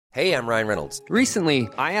Hey, I'm Ryan Reynolds. Recently,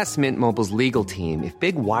 I asked Mint Mobile's legal team if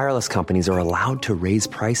big wireless companies are allowed to raise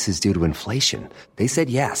prices due to inflation. They said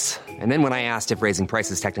yes. And then when I asked if raising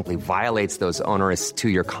prices technically violates those onerous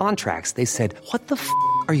two-year contracts, they said, "What the f***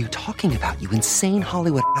 are you talking about, you insane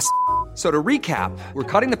Hollywood ass?" So to recap,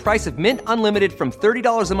 we're cutting the price of Mint Unlimited from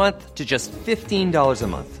 $30 a month to just $15 a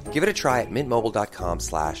month. Give it a try at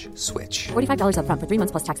mintmobile.com/switch. $45 up front for 3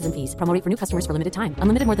 months plus taxes and fees. Promo rate for new customers for limited time.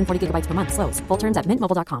 Unlimited more than 40 gigabytes per month. Slows full terms at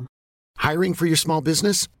mintmobile.com. Hiring for your small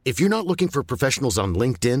business? If you're not looking for professionals on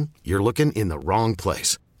LinkedIn, you're looking in the wrong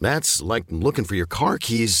place. That's like looking for your car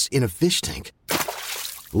keys in a fish tank.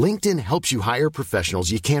 LinkedIn helps you hire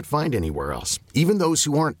professionals you can't find anywhere else, even those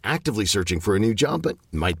who aren't actively searching for a new job but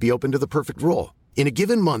might be open to the perfect role. In a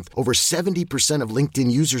given month, over 70% of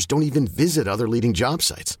LinkedIn users don't even visit other leading job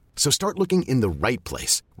sites. So start looking in the right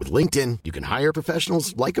place. With LinkedIn, you can hire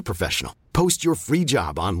professionals like a professional. Post your free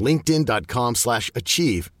job on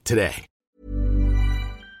linkedin.com/achieve today.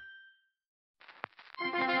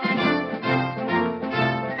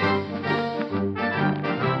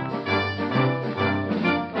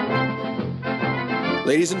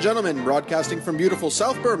 Ladies and gentlemen, broadcasting from beautiful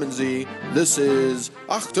South Bermondsey, this is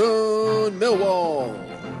Achtung Millwall.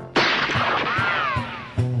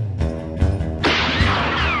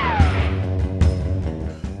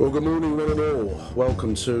 Well, good morning, one and all.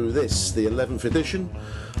 Welcome to this, the 11th edition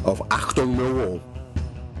of Achtung Millwall.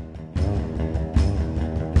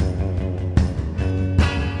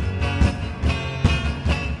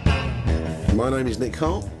 My name is Nick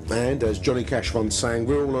Hart, and as Johnny Cash once sang,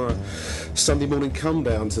 we're all on a Sunday morning come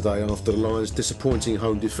down today after the Lions' disappointing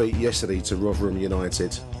home defeat yesterday to Rotherham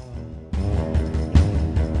United.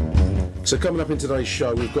 So coming up in today's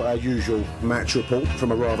show, we've got our usual match report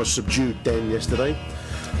from a rather subdued Den yesterday,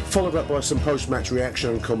 followed up by some post-match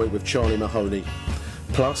reaction and comment with Charlie Mahoney.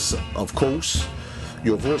 Plus, of course,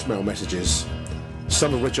 your voicemail messages,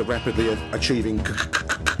 some of which are rapidly achieving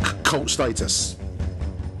cult status.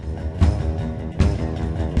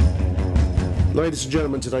 Ladies and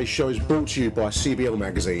gentlemen, today's show is brought to you by CBL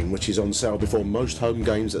Magazine, which is on sale before most home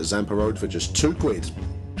games at Zampa Road for just £2.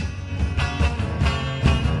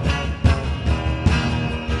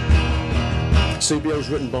 CBL is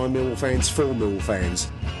written by Millwall fans for Millwall fans.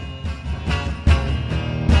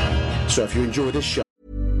 So if you enjoy this show...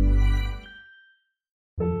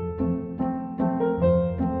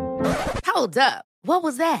 Hold up. What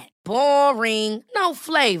was that? Boring. No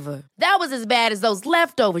flavor. That was as bad as those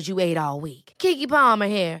leftovers you ate all week. Keke Palmer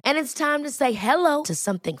here, and it's time to say hello to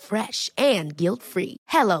something fresh and guilt-free.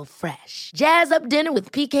 Hello Fresh. Jazz up dinner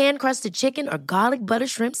with pecan-crusted chicken or garlic butter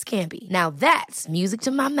shrimp scampi. Now that's music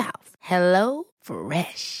to my mouth. Hello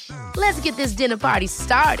Fresh. Let's get this dinner party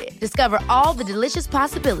started. Discover all the delicious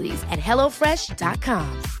possibilities at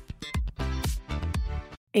hellofresh.com.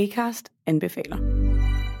 Acast anbefaler.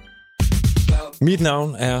 Mit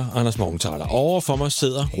navn er Anders Morgenthaler. Overfor mig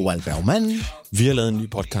sidder Roald Bergmann. Vi har lavet en ny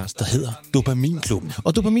podcast, der hedder Dopaminklubben.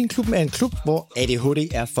 Og Dopaminklubben er en klub, hvor ADHD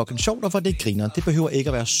er fucking sjovt, og hvor det griner. Det behøver ikke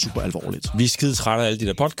at være super alvorligt. Vi er skide trætte af alle de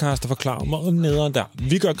der podcasts, der forklarer mig nederen der.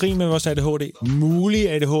 Vi gør grin med vores ADHD. Mulig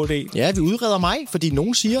ADHD. Ja, vi udreder mig, fordi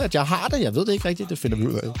nogen siger, at jeg har det. Jeg ved det ikke rigtigt, det finder vi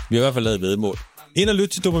ud af. Vi har i hvert fald lavet væddemål. Ind og lyt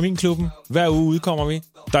til Dopaminklubben. Hver uge udkommer vi.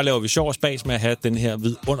 Der laver vi sjov og spas med at have den her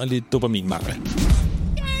vidunderlige dopaminmangel.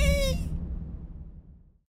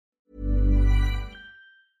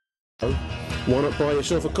 Why not buy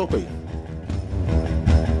yourself a copy?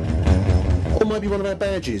 Or maybe one of our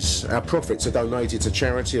badges. Our profits are donated to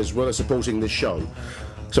charity as well as supporting this show.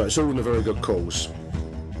 So it's all in a very good cause.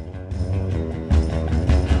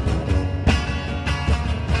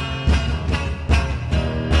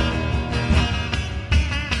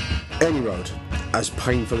 Any road, as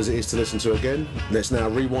painful as it is to listen to again, let's now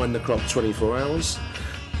rewind the clock 24 hours.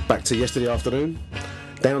 Back to yesterday afternoon,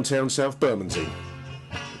 downtown South Bermondsey.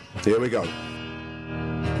 Here we go.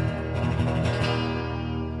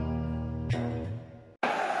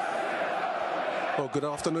 Well, good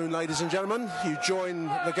afternoon, ladies and gentlemen. You join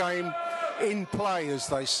the game in play, as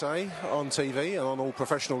they say, on TV and on all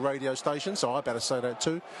professional radio stations, so I better say that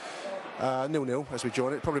too. 0-0 as we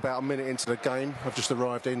join it, probably about a minute into the game. I've just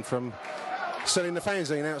arrived in from selling the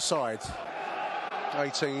fanzine outside.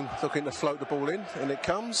 18 looking to float the ball in, and it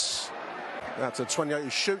comes. Out to 28 who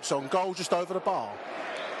shoots on goal just over the bar.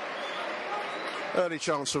 Early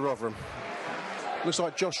chance for Rotherham. Looks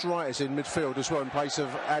like Josh Wright is in midfield as well in place of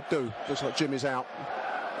Abdu. Looks like Jim is out.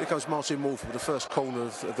 Here comes Martin Wolf with the first corner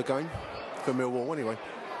of the game for Millwall anyway.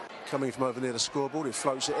 Coming from over near the scoreboard, it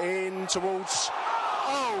floats it in towards...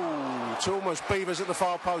 Oh! To almost Beavers at the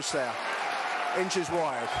far post there. Inches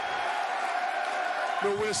wide.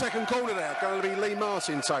 We'll win a second corner there. Going to be Lee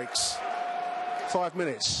Martin takes 5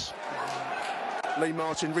 minutes. Lee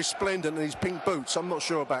Martin resplendent in his pink boots. I'm not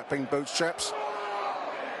sure about pink boots, chaps.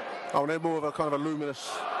 Oh, they're more of a kind of a luminous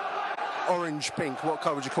orange pink. What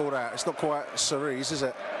colour would you call that? It's not quite cerise, is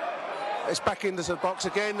it? It's back into the box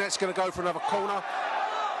again. That's going to go for another corner.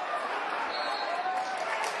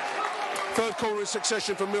 Third corner in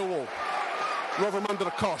succession for Millwall. Rotherham under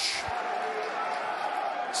the cosh.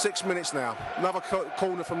 6 minutes now. Another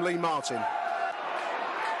corner from Lee Martin.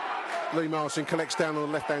 Lee Martin collects down on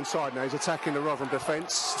the left-hand side now. He's attacking the Rotherham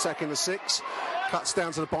defence, attacking the 6. Cuts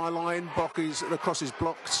down to the byline. The cross is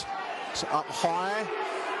blocked. It's up high.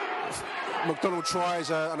 McDonald tries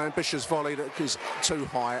an ambitious volley that is too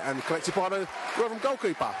high and collected by the Rotherham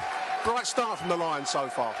goalkeeper. Bright start from the Lions so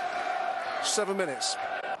far. 7 minutes.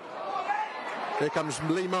 Here comes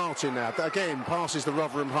Lee Martin now. Again, passes the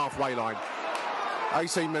Rotherham halfway line.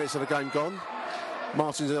 18 minutes of the game gone.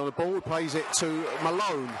 Martin's on the ball, plays it to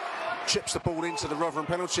Malone. Chips the ball into the Rotherham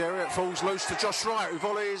penalty area. It falls loose to Josh Wright, who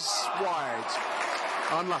volleys wide.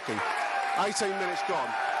 Unlucky. 18 minutes gone.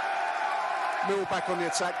 Mill back on the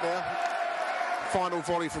attack there. Final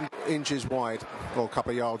volley from inches wide. Or a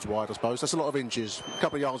couple of yards wide, I suppose. That's a lot of inches. A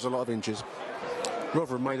couple of yards, a lot of inches.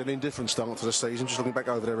 Rotherham made an indifferent start to the season. Just looking back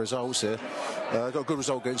over their results here. Got a good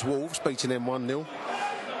result against Wolves, beating them 1-0.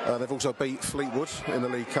 They've also beat Fleetwood in the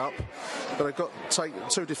League Cup. But they've got to take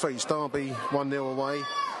 2 defeats. Derby 1-0 away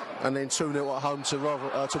and then 2-0 at home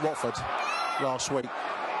to Watford last week.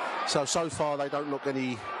 So far they don't look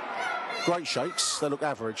any great shakes. They look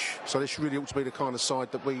average. So this really ought to be the kind of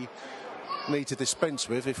side that we need to dispense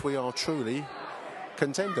with if we are truly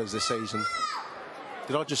contenders this season.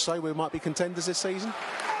 Did I just say we might be contenders this season?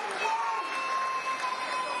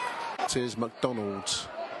 Here's McDonald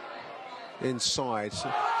inside.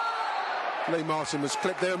 Lee Martin was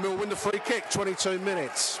clipped there. Mill win the free kick. 22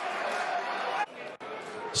 minutes.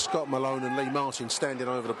 Scott Malone and Lee Martin standing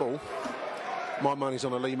over the ball. My money's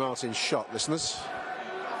on a Lee Martin shot, listeners.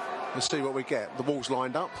 Let's see what we get. The ball's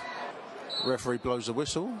lined up. Referee blows the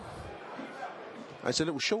whistle. It's a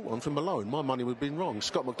little short one from Malone. My money would have been wrong.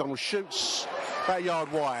 Scott McDonald shoots about a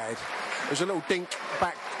yard wide. There's a little dink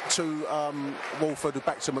back to Walford,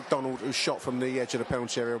 back to McDonald, who shot from the edge of the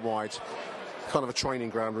penalty area wide. Kind of a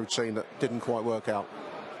training ground routine that didn't quite work out.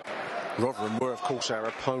 Rotherham were, of course, our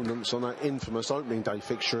opponents on that infamous opening day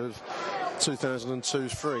fixture of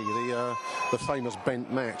 2002-03, the famous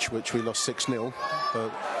Bent match, which we lost 6-0.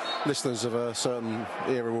 Listeners of a certain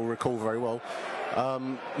era will recall very well.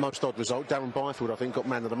 Most odd result. Darren Byfield, I think, got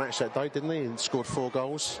man of the match that day, didn't he? And scored 4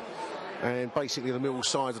 goals. And basically the Mill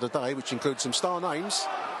side of the day, which includes some star names,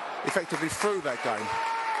 effectively threw that game.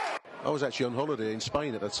 I was actually on holiday in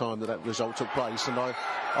Spain at the time that result took place, and I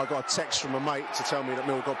got a text from a mate to tell me that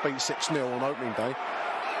Mill got beat 6-0 on opening day,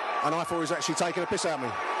 and I thought he was actually taking a piss at me.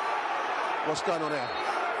 What's going on here?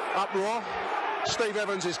 Uproar. Steve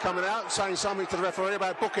Evans is coming out saying something to the referee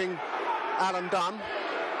about booking Alan Dunn,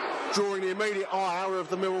 drawing the immediate ire of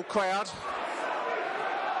the Mill crowd.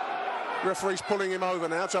 Referee's pulling him over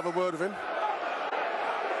now to have a word with him.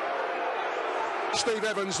 Steve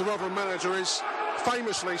Evans, the Rotherham manager, is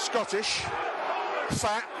famously Scottish,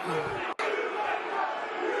 fat.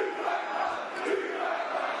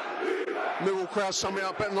 Millwall crowd sum it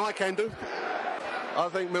up better than I can do. I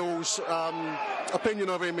think Millwall's opinion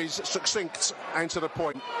of him is succinct and to the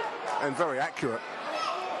point and very accurate.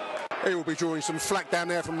 He will be drawing some flack down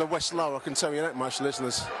there from the West Low, I can tell you that much,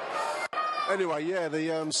 listeners. Anyway, yeah, the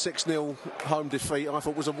 6-0 home defeat I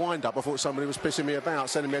thought was a wind-up. I thought somebody was pissing me about,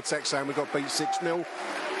 sending me a text saying we got beat 6-0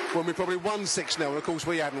 when we probably won 6-0. And of course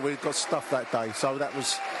we hadn't. We got stuffed that day. So that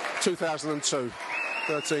was 2002.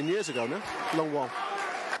 13 years ago now. Long while.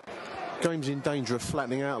 Game's in danger of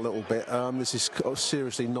flattening out a little bit. This is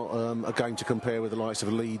seriously not a game to compare with the likes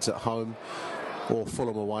of Leeds at home or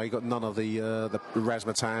Fulham away. Got none of the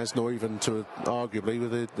razzmatazz, nor even to arguably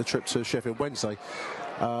with the trip to Sheffield Wednesday.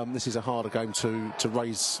 This is a harder game to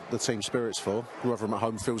raise the team spirits for. Rotherham at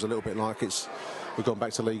home feels a little bit like we've gone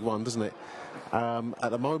back to League One, doesn't it? At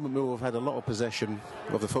the moment, Millwall have had a lot of possession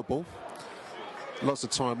of the football, lots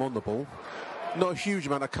of time on the ball, not a huge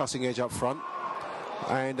amount of cutting edge up front,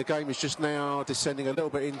 and the game is just now descending a little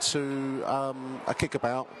bit into a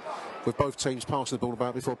kickabout, with both teams passing the ball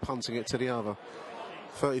about before punting it to the other.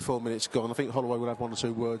 34 minutes gone. I think Holloway will have 1 or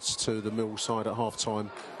 2 words to the Mill side at half-time.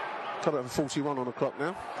 Coming up for 41 on the clock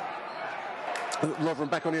now. Rotherham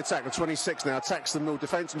back on the attack. The 26 now attacks the Mill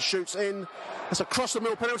defence and shoots in. That's across the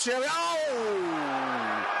Mill penalty area.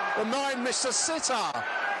 Oh! The 9 missed a sitter.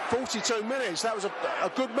 42 minutes. That was a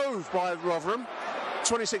good move by Rotherham.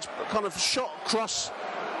 26 kind of shot across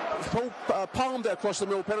palmed it across the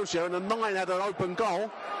Mill penalty area, and the 9 had an open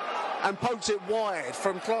goal and poked it wide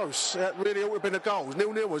from close. That really ought to have been a goal.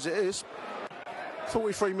 0-0 as it is.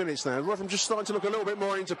 43 minutes now. Rotherham just starting to look a little bit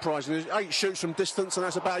more enterprising. There's 8 shoots from distance, and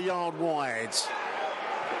that's about a yard wide.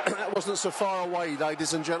 That wasn't so far away,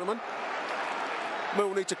 ladies and gentlemen.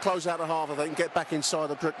 We'll need to close out the half, I think, and get back inside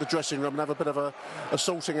the dressing room and have a bit of a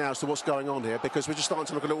sorting out as to what's going on here, because we're just starting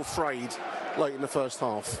to look a little frayed late in the first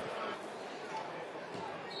half.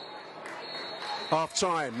 Half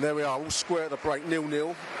time, there we are, all square at the break,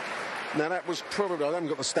 0-0. Now that was probably, I haven't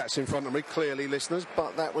got the stats in front of me, clearly, listeners,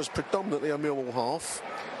 but that was predominantly a Millwall half.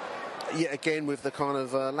 Yet again with the kind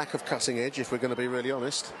of lack of cutting edge, if we're going to be really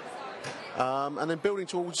honest. And then building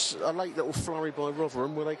towards a late little flurry by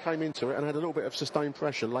Rotherham, where they came into it and had a little bit of sustained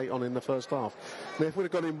pressure late on in the first half. Now, if we'd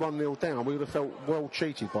have gone in 1-0 down, we would have felt well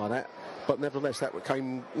cheated by that. But nevertheless, that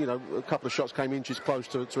came, you know, a couple of shots came inches close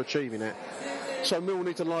to achieving it. So Mill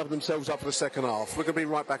need to liven themselves up for the second half. We're going to be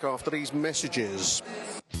right back after these messages.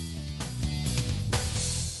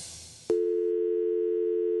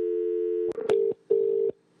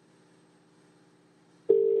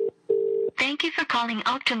 Thank you for calling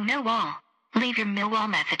Octo Millwall. Leave your Millwall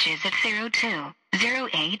messages at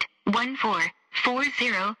 0208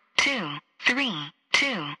 1440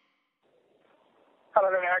 Hello,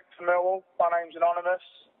 Octo Millwall. My name's Anonymous.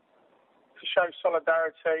 To show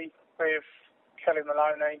solidarity with Kelly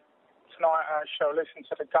Maloney, tonight I shall listen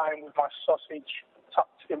to the game with my sausage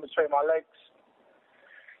tucked in between my legs,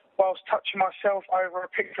 whilst touching myself over a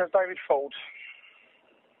picture of David Ford.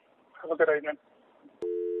 Have a good evening.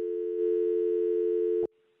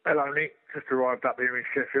 Hello, Nick. Just arrived up here in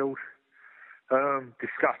Sheffield.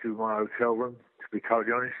 Disgusted with my hotel room, to be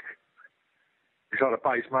totally honest. It's like a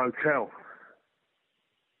base motel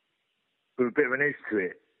with a bit of an edge to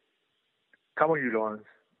it. Come on, you lions.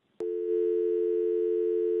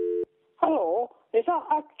 Hello, is that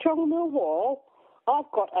Acton Millwall?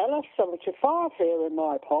 I've got LS75 here in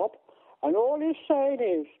my pub, and all he's saying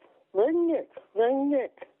is, ring Nick, ring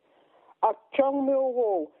Nick. Acton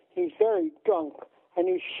Millwall, he's very drunk, and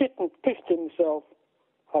he's shit and pissed himself.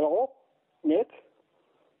 Hello? Nick?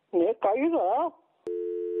 Nick, are you there?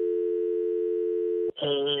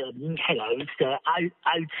 Hello, it's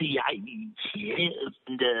OTH here,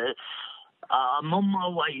 and I'm on my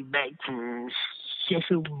way back from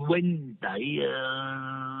Sheffield Wednesday,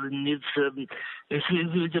 and it's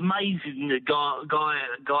amazing. The guy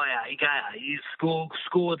he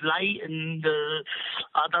scored late, and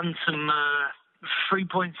I've done some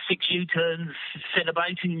 3.6 U-turns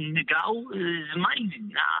celebrating the goal. It was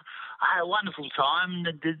amazing. I had a wonderful time.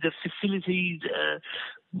 The facilities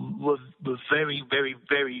were very, very,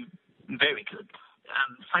 very, very good.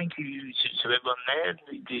 Thank you to everyone there,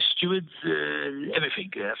 the stewards, everything.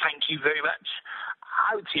 Thank you very much.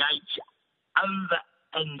 OTH, over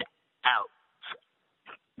and out.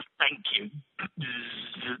 Thank you.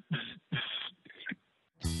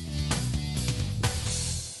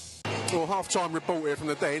 Well, half-time report here from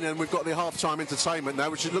the Den, and we've got the half-time entertainment now,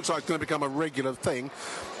 which it looks like it's going to become a regular thing,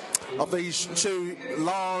 of these 2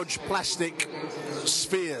 large plastic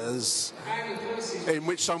spheres in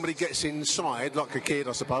which somebody gets inside, like a kid,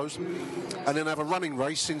 I suppose, and then have a running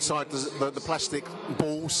race inside the plastic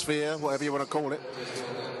ball, sphere, whatever you want to call it,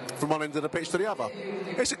 from one end of the pitch to the other.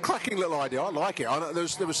 It's a cracking little idea. I like it.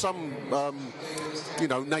 There was some,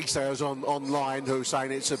 naysayers online who were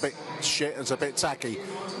saying it's a bit shit and it's a bit tacky.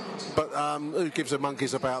 But who gives a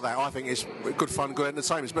monkeys about that? I think it's good fun, good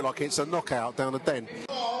entertainment. It's a bit like it's a knockout down the Den.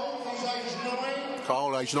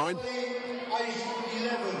 Carl, age 9.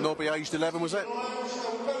 Nobby, aged 11, was it?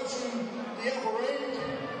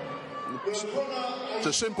 It's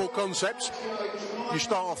a simple concept. You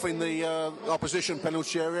start off in the opposition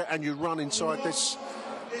penalty area and you run inside this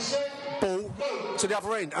ball to the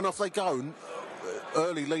other end, and off they go.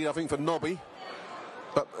 Early lead, I think, for Nobby,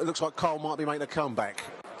 but it looks like Carl might be making a comeback.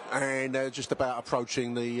 And just about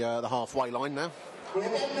approaching the halfway line now.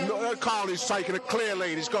 Carl is taking a clear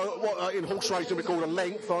lead. He's got what in horse racing we call a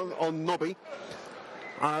length on Nobby.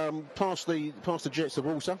 Past the jets of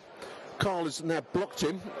water. Carl has now blocked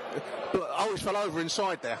him. But he's fell over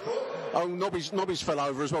inside there. Oh, Nobby's fell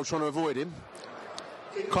over as well, trying to avoid him.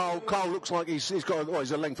 Carl looks like he's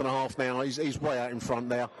a length and a half now. He's way out in front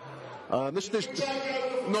there.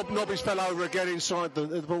 Nobby's fell over again inside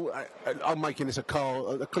the ball. I'm making this a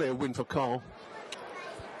clear win for Carl.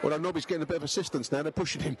 Although Nobby's getting a bit of assistance now. They're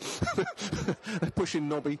pushing him. They're pushing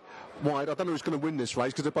Nobby wide. I don't know who's going to win this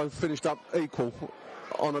race because they're both finished up equal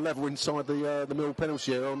on a level inside the Mill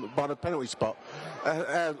penalty area by the penalty spot.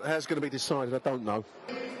 How it's going to be decided, I don't know.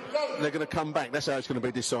 They're going to come back. That's how it's going to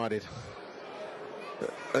be decided.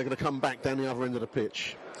 They're going to come back down the other end of the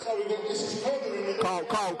pitch.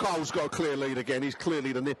 Cole's got a clear lead again. He's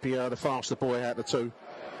clearly the nippier, the faster boy out of the two.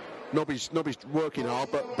 Nobby's working hard,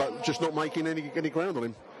 but just not making any ground on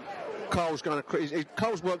him. Cole's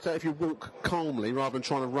worked out if you walk calmly rather than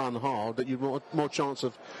trying to run hard, that you've more chance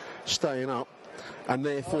of staying up. And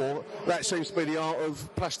therefore, that seems to be the art of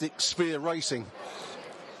plastic sphere racing.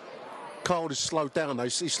 Cole has slowed down, though.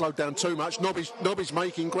 He's slowed down too much. Nobby's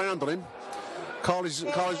making ground on him. Cole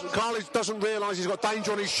doesn't realise he's got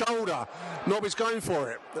danger on his shoulder. Nobby's going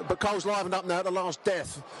for it. But Cole's livened up now at the last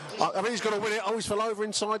death. I mean, he's going to win it. Oh, he's fell over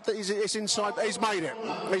inside. It's inside. He's made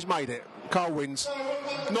it. Cole wins.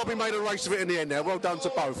 Nobby made a race of it in the end now. Well done to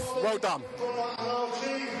both. Well done.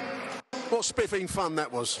 What spiffing fun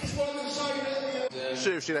that was.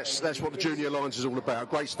 Seriously, that's what the Junior Lions is all about.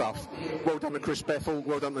 Great stuff. Well done to Chris Bethel,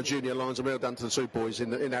 well done to the Junior Lions, and well done to the two boys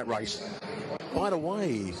in that race. By the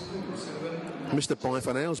way, Mr.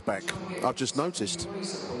 Byfanel's back. I've just noticed.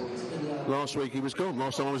 Last week he was gone.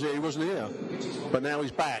 Last time I was here, he wasn't here. But now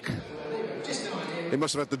he's back. He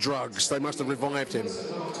must have had the drugs. They must have revived him.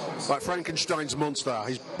 Like Frankenstein's monster,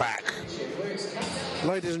 he's back.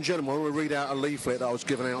 Ladies and gentlemen, I want to read out a leaflet that I was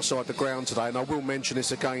given outside the ground today, and I will mention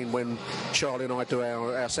this again when Charlie and I do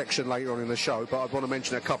our section later on in the show, but I want to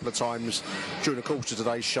mention it a couple of times during the course of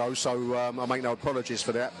today's show, so I make no apologies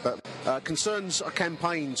for that. But concerns a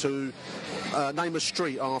campaign to name a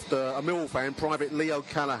street after a Millwall fan, Private Leo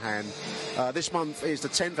Callaghan. This month is the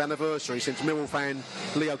 10th anniversary since Millwall fan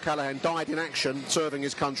Leo Callaghan died in action serving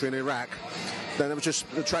his country in Iraq. Then it was just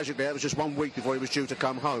tragically, it was just 1 week before he was due to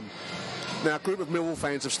come home. Now, a group of Millwall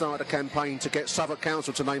fans have started a campaign to get Southwark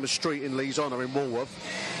Council to name a street in Lee's honour in Walworth.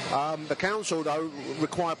 The council, though,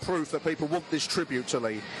 require proof that people want this tribute to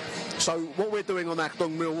Lee. So what we're doing on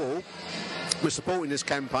Acton Millwall, we're supporting this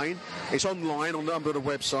campaign. It's online on a number of the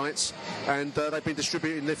websites, and they've been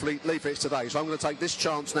distributing leaflets today. So I'm going to take this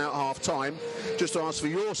chance now at half-time just to ask for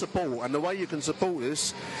your support. And the way you can support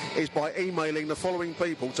this is by emailing the following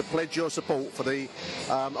people to pledge your support for the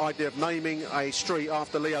idea of naming a street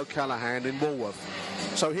after Leo Callaghan in Walworth.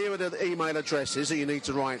 So here are the email addresses that you need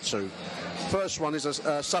to write to. First one is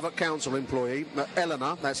a Southwark Council employee,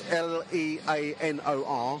 Eleanor, that's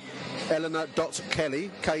Leanor,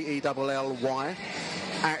 Eleanor.Kelly, Kelly,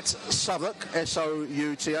 at Southwark,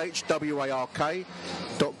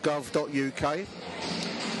 SOUTHWARK.gov.uk.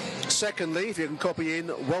 Secondly, if you can copy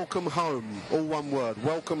in, welcome home, all one word,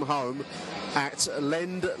 welcome home at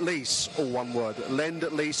Lend-Lease, all one word,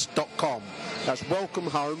 lendlease.com. That's welcome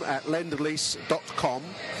home at lendlease.com.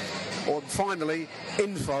 Or finally,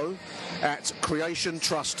 info at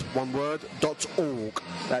creationtrust, one word, .org.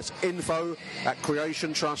 That's info at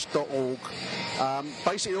creationtrust.org.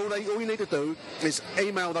 Basically, all you need to do is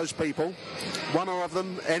email those people, one of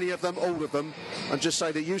them, any of them, all of them, and just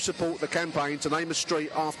say that you support the campaign to name a street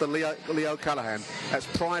after Leo Callaghan. That's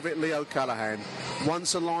Private Leo Callaghan.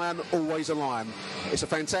 Once a lion, always a lion. It's a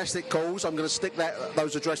fantastic cause. I'm going to stick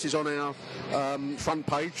those addresses on our front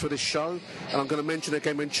page for this show, and I'm going to mention it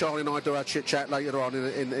again when Charlie and I do our chit-chat later on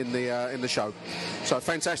in the show. So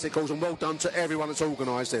fantastic cause, and well done to everyone that's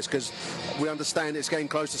organised this, because we understand it's getting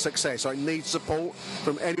close to success. So it needs support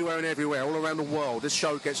from anywhere and everywhere, all around the world. This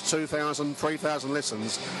show gets 2,000, 3,000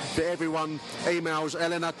 listens. To everyone, emails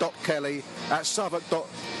Eleanor.Kelly at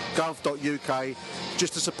Southwark.gov.uk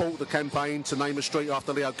just to support the campaign to name a street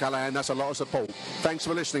after Leo Callaghan. That's a lot of support. Thanks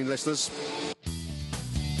for listening, listeners.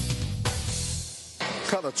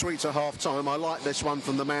 Couple of tweets at half-time. I like this one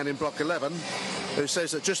from the man in Block 11, who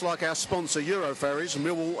says that just like our sponsor Euroferries,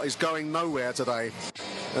 Millwall is going nowhere today.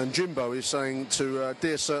 And Jimbo is saying to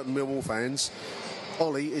dear certain Millwall fans,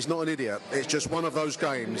 Ollie is not an idiot. It's just one of those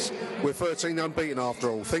games. We're 13 unbeaten after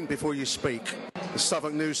all. Think before you speak. The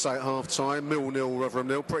Southwark News say at half-time, Mill 0, Rotherham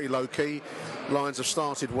 0. Pretty low-key. Lions have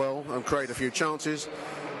started well and created a few chances.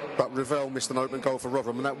 But Revell missed an open goal for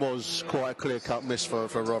Rotherham, and that was quite a clear-cut miss for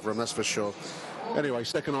Rotherham, that's for sure. Anyway,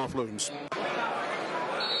 second half looms.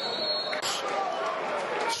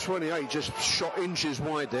 28 just shot inches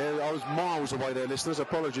wide there. I was miles away there, listeners.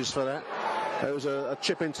 Apologies for that. It was a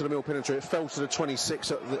chip into the Mill penalty. It fell to the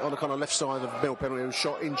 26 on the kind of left side of the Mill penalty. It was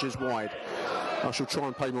shot inches wide. I shall try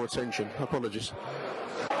and pay more attention. Apologies.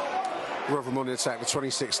 Rotherham on the attack. The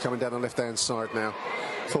 26 coming down the left-hand side now.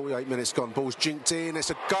 48 minutes gone. Ball's jinked in. It's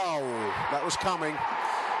a goal. That was coming.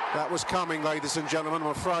 That was coming, ladies and gentlemen, I'm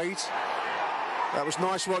afraid. That was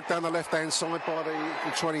nice work down the left-hand side by the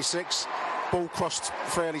 26. Ball crossed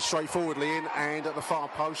fairly straightforwardly in, and at the far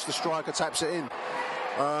post, the striker taps it in.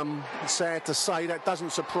 Sad to say, that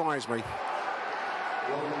doesn't surprise me.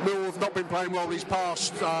 Millwall have not been playing well these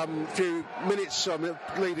past few minutes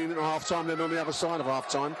leading into half-time, then on the other side of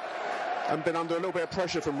half-time, and been under a little bit of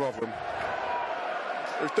pressure from Rotherham.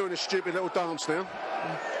 He's doing a stupid little dance now.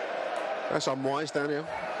 That's unwise down here.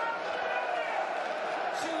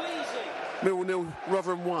 Millwall 0,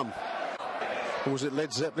 Rotherham 1. Or was it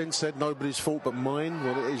Led Zeppelin said nobody's fault but mine?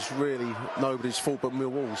 Well, it is really nobody's fault but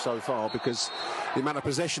Millwall so far, because the amount of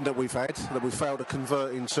possession that we've had, that we've failed to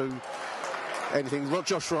convert into anything.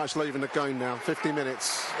 Josh Wright's leaving the game now, 50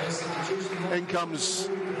 minutes. In comes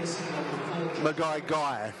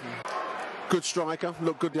Guy. Good striker,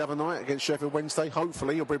 looked good the other night against Sheffield Wednesday.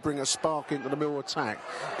 Hopefully he'll bring a spark into the Millwall attack,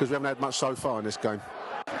 because we haven't had much so far in this game.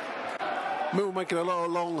 Millwall making a lot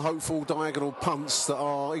of long, hopeful, diagonal punts that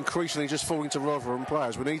are increasingly just falling to Rotherham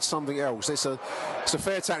players. We need something else. It's a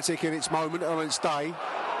fair tactic in its moment, on its day.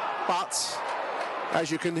 But,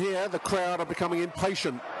 as you can hear, the crowd are becoming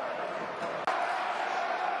impatient.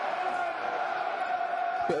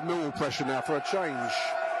 Bit of Millwall pressure now for a change.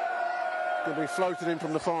 Going to be floated in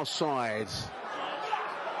from the far side.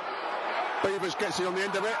 Beavers gets it on the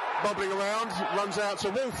end of it, bobbling around, runs out to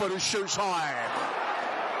Wolford, who shoots high.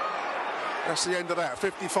 That's the end of that,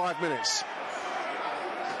 55 minutes.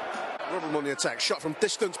 Rotherham on the attack, shot from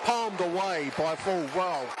distance, palmed away by Full.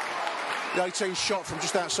 Well, the 18 shot from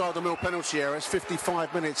just outside the Mill penalty area. It's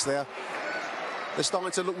 55 minutes there. They're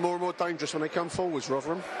starting to look more and more dangerous when they come forwards,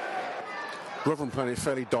 Rotherham. Rotherham playing it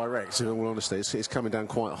fairly direct, in all honesty. It's coming down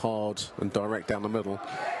quite hard and direct down the middle.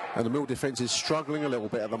 And the Mill defence is struggling a little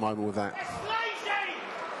bit at the moment with that.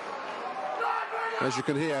 As you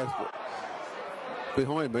can hear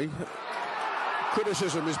behind me,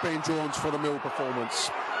 criticism is being drawn for the Mill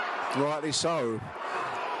performance. Rightly so.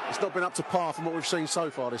 It's not been up to par from what we've seen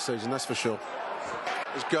so far this season, that's for sure.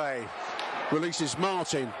 As Gay releases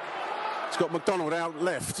Martin. He's got McDonald out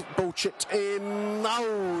left. Ball chipped in.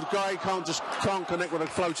 No, Gay can't connect with a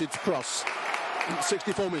floated cross.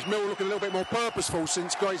 64 minutes. Mill looking a little bit more purposeful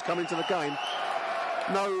since Gay's come into the game.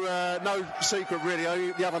 No secret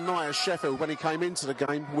really. The other night at Sheffield, when he came into the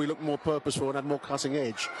game, we looked more purposeful and had more cutting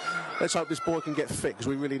edge. Let's hope this boy can get fit, because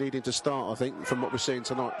we really need him to start, I think, from what we're seeing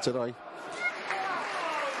today.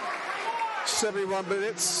 71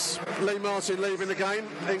 minutes. Lee Martin leaving the game.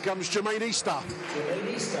 In comes Jermaine Easter.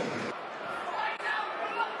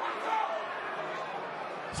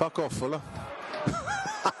 Fuck off, Fuller.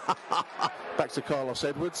 Back to Carlos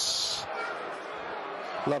Edwards.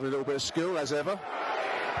 Lovely little bit of skill, as ever.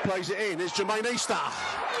 Plays it in. It's Jermaine Easter.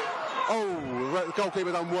 Oh, the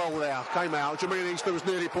goalkeeper done well there. Came out. Jermaine Easter was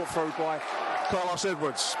nearly put through by Carlos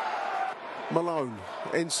Edwards. Malone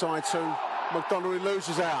inside to McDonald, who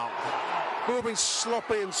loses out. We've been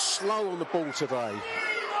sloppy and slow on the ball today.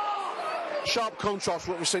 Sharp contrast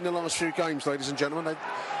to what we've seen in the last few games, ladies and gentlemen.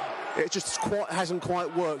 It just hasn't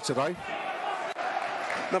quite worked today.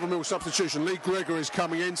 Another Mill substitution. Lee Gregory is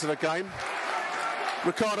coming into the game.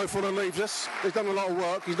 Ricardo Fuller leaves us. He's done a lot of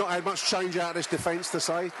work. He's not had much change out of this defence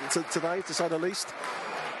today, to say the least.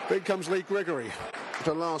 In comes Lee Gregory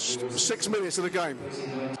for the last 6 minutes of the game.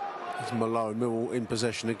 It's Malone. Mill in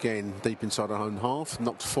possession again, deep inside our own half.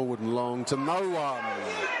 Knocked forward and long to no one.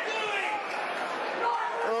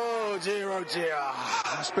 Oh dear.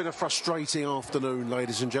 It's been a frustrating afternoon,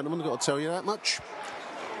 ladies and gentlemen. I've got to tell you that much.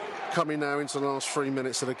 Coming now into the last 3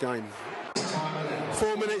 minutes of the game.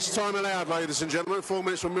 4 minutes time allowed, ladies and gentlemen. 4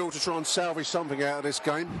 minutes for Mill to try and salvage something out of this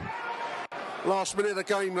game. Last minute of the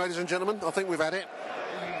game, ladies and gentlemen. I think we've had it.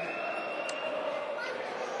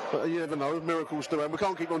 But you never know, miracles do happen. We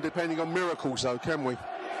can't keep on depending on miracles, though, can we?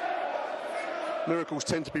 Miracles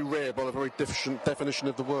tend to be rare by the very definition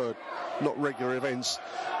of the word, not regular events.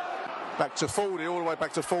 Back to 40, all the way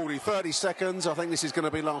back to 40. 30 seconds. I think this is going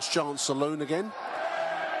to be last chance saloon again.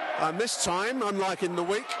 And this time, unlike in the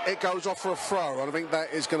week, it goes off for a throw. I think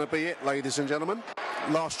that is going to be it, ladies and gentlemen.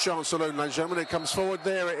 Last chance saloon, ladies and gentlemen. It comes forward.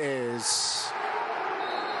 There it is.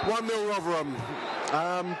 1-0 Rotherham.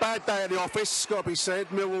 Bad day at the office, got to be said.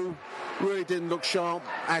 Millwall really didn't look sharp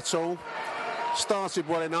at all. Started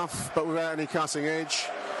well enough, but without any cutting edge.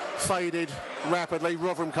 Faded rapidly.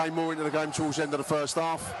 Rotherham came more into the game towards the end of the first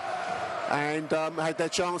half. And had their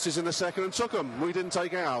chances in the second and took them. We didn't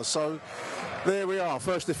take ours. So there we are.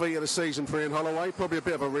 First defeat of the season for Ian Holloway. Probably a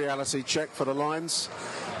bit of a reality check for the Lions.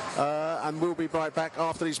 And we'll be right back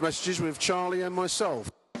after these messages with Charlie and myself.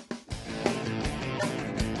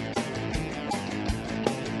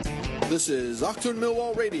 This is Achtung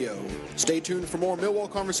Millwall Radio. Stay tuned for more Millwall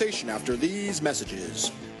conversation after these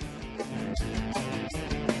messages.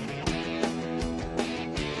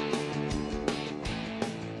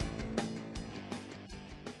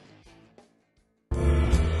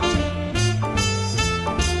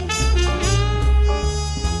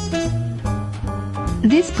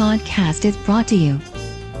 This podcast is brought to you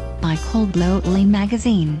by Cold Blow Lane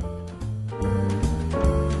Magazine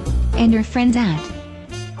and your friends at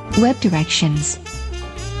Web Directions.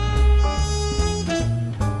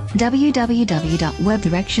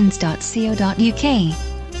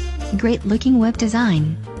 www.webdirections.co.uk. Great looking web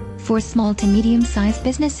design for small to medium sized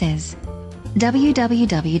businesses.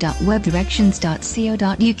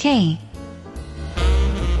 www.webdirections.co.uk.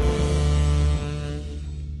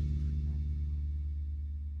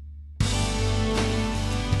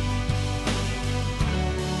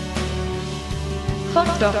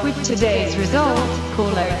 Fucked off with today's result.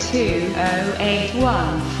 Call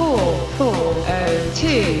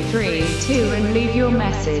 02081440232 and leave your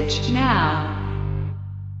message now.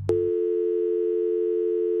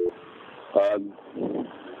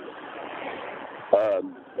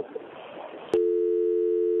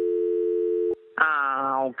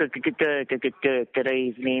 Oh, good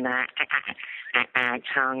evening.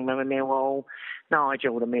 Tongue Millwall.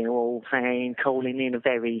 Nigel the Millwall fan calling in a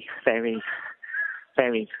very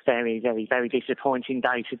disappointing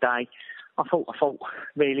day today. I thought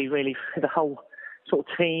really the whole sort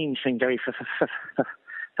of team seemed very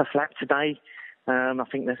flat today. I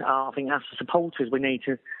think as supporters we need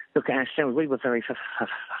to look at ourselves. We were very flat.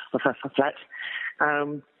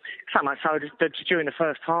 So much so that during the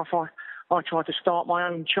first half I tried to start my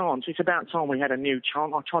own chant. It's about time we had a new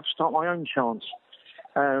chant. I tried to start my own chant.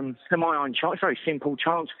 And my own chant, it's a very simple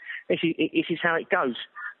chant. This is how it goes.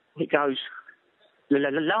 It goes,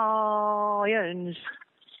 Lions,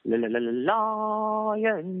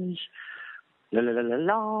 Lions, Lions,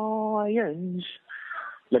 Lions,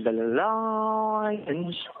 Lions,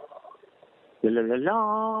 Lions,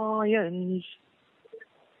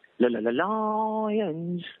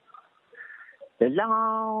 the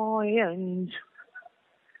Lions,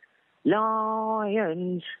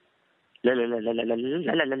 Lions,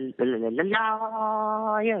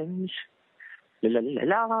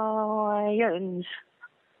 Lions.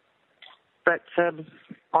 But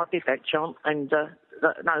I did that chant, and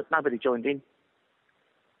nobody joined in.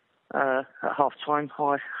 At half time,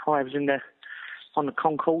 I was in there on the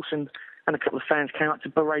concourse, and a couple of fans came up to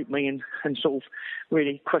berate me and sort of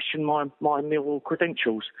really question my Millwall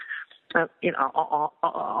credentials. I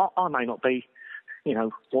may not be,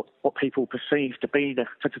 what people perceive to be the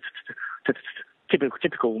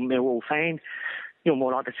typical Millwall fan. You're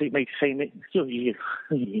more likely to see me.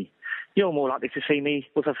 You're more likely to see me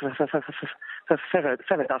with a feather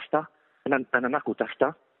duster and a knuckle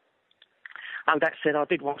duster. Oh, that said, I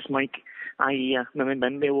did once make a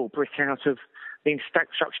Millwall brick out of the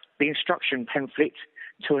instruction pamphlet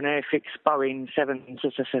to an Airfix Boeing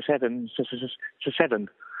 777.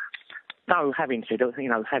 Though having said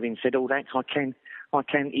all that, I can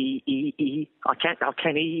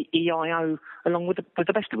EIO along with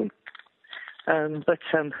the best of them. But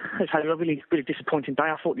it's had a really disappointing day.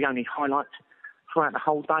 I thought the only highlight throughout the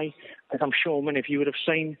whole day, as I'm sure many of you would have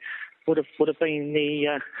seen, would have been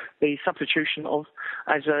the substitution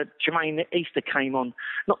as Jermaine Easter came on.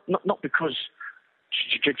 Not because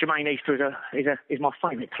Jermaine Easter is my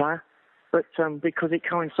favourite player, but because it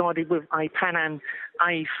coincided with a Pan Am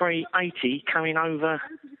A380 coming over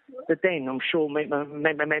the Den. I'm sure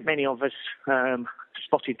many of us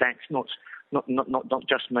spotted that. Not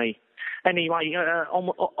just me. Anyway,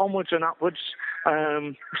 onwards and upwards.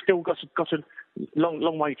 Still got a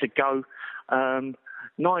long way to go.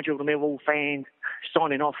 Nigel the Millwall fan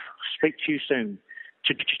signing off. Speak to you soon.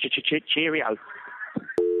 Cheerio.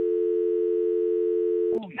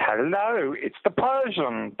 Hello, it's the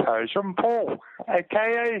Persian Paul,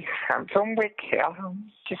 aka Hampton Wick here.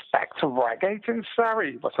 Just back to Reigate in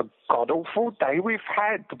Surrey. What a god-awful day we've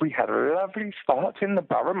had. We had a lovely start in the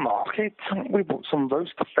Borough Market. We bought some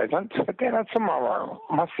roast pheasant for dinner tomorrow.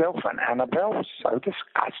 Myself and Annabelle were so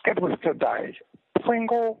disgusted with today.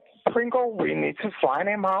 Pringle, we need to sign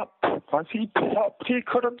him up. Once he popped, he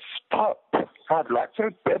couldn't stop. I'd like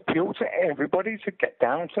to appeal to everybody to get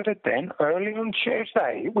down to the Den early on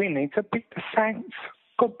Tuesday. We need to beat the Saints.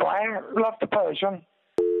 Goodbye. Love the Persian.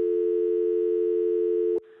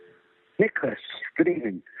 Nicholas, good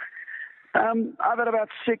evening. I've had about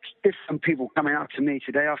 6 different people coming up to me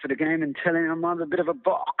today after the game and telling me I'm a bit of a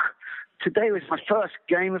bok. Today was my first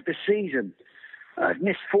game of the season. I've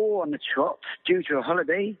missed 4 on the trot due to a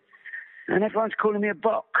holiday, and everyone's calling me a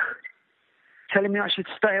bok, telling me I should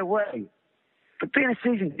stay away. But being a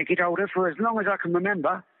season ticket holder for as long as I can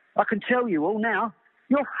remember, I can tell you all now,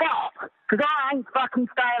 you're fucked, because I ain't fucking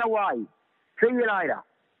staying away. See you later.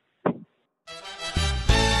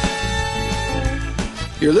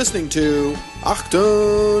 You're listening to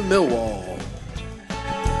Achtung Millwall.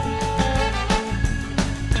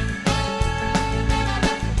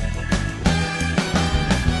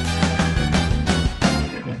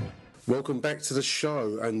 Welcome back to the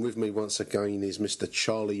show, and with me once again is Mr.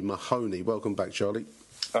 Charlie Mahoney. Welcome back, Charlie.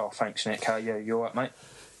 Oh, thanks, Nick. How are you? You all right, mate?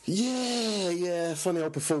 Yeah. Funny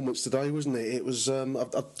old performance today, wasn't it? It was. I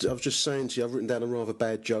was just saying to you, I've written down a rather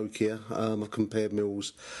bad joke here. I've compared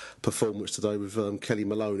Mill's performance today with Kelly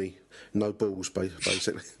Maloney. No balls,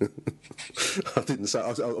 basically. I didn't say.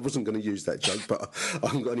 I wasn't going to use that joke, but I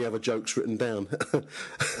haven't got any other jokes written down.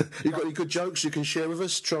 You got any good jokes you can share with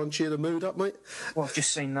us? Try and cheer the mood up, mate. Well, I've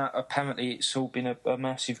just seen that apparently it's all been a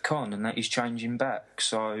massive con, and that he's changing back.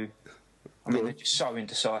 So, I mean, they're just so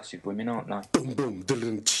indecisive, women, aren't they? Boom, boom,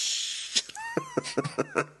 diddling.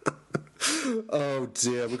 Oh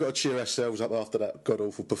dear, we've got to cheer ourselves up after that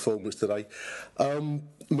god-awful performance today.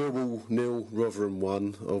 Millwall 0, Rotherham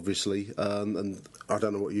 1, obviously, and I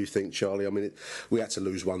don't know what you think, Charlie. I mean, we had to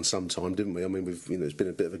lose one sometime, didn't we? I mean, it's been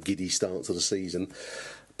a bit of a giddy start to the season,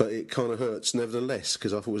 but it kind of hurts nevertheless,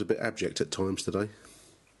 because I thought it was a bit abject at times today.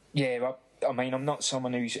 Yeah, I mean, I'm not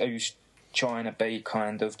someone who's trying to be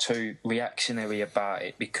kind of too reactionary about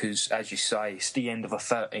it, because, as you say, it's the end of a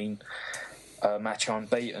 13-match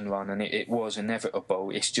unbeaten run, and it was inevitable.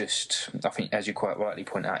 It's just, I think, as you quite rightly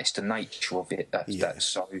point out, it's the nature of it that's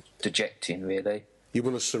so dejecting, really. You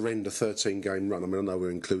want to surrender 13-game run. I mean, I know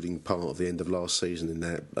we're including part of the end of last season in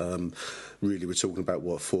that. Really, we're talking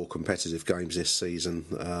about, 4 competitive games this season.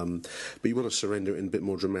 But you want to surrender it in a bit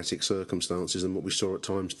more dramatic circumstances than what we saw at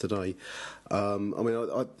times today. I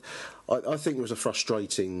mean, I think it was a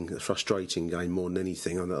frustrating game more than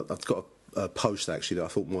anything. And I've got a post actually that I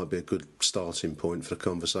thought might be a good starting point for the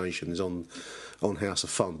conversation. Is on House of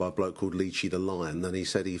Fun by a bloke called Leachy the Lion, and he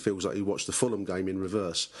said he feels like he watched the Fulham game in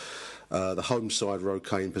reverse. The home side were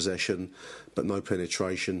okay in possession, but no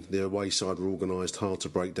penetration. The away side were organised, hard to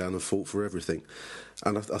break down, and fought for everything.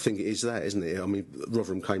 And I think it is that, isn't it? I mean,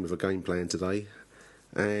 Rotherham came with a game plan today,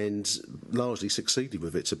 and largely succeeded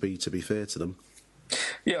with it. To be fair to them.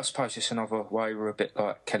 Yeah, I suppose it's another way we're a bit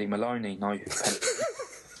like Kelly Maloney. No,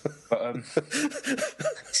 but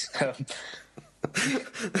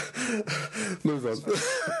move on.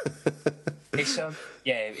 It's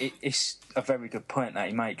a very good point that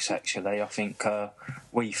he makes. Actually, I think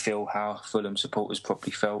we feel how Fulham supporters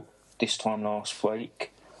probably felt this time last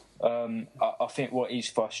week. I think what is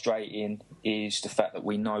frustrating is the fact that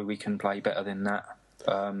we know we can play better than that.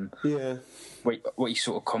 We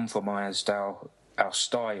sort of compromised our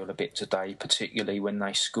style a bit today, particularly when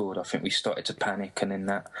they scored. I think we started to panic, and then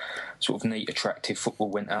that sort of neat, attractive football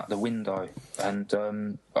went out the window. And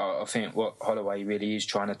I think what Holloway really is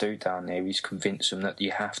trying to do down there is convince them that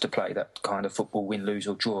you have to play that kind of football, win, lose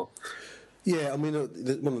or draw. Yeah, I mean,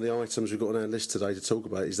 one of the items we've got on our list today to talk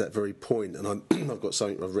about is that very point, and I've got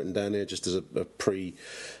something I've written down here just as a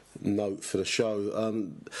pre-note for the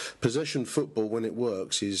show. Possession football, when it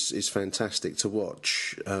works, is fantastic to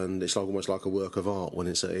watch, and it's almost like a work of art when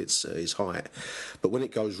it's at its height. But when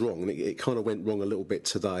it goes wrong, and it kind of went wrong a little bit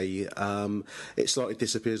today, it slightly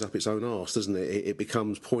disappears up its own arse, doesn't it? It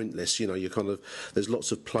becomes pointless. You know, there's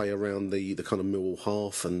lots of play around the kind of Millwall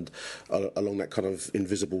half and along that kind of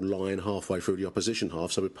invisible line halfway through the opposition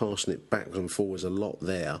half, so we're passing it backwards and forwards a lot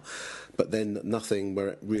there, but then nothing where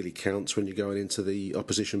it really counts when you're going into the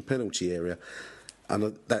opposition penalty area.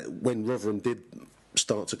 And that when Rotherham did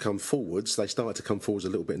start to come forwards, they started to come forwards a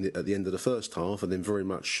little bit at the end of the first half, and then very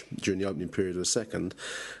much during the opening period of the second,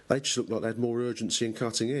 they just looked like they had more urgency and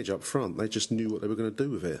cutting edge up front. They just knew what they were going to do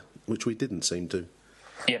with it, which we didn't seem to.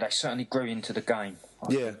 Yeah, they certainly grew into the game.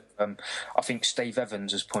 I think Steve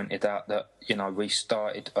Evans has pointed out that, we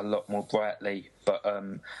started a lot more brightly, but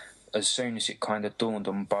as soon as it kind of dawned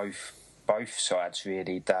on both sides,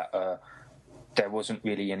 really, that there wasn't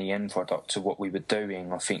really any end product to what we were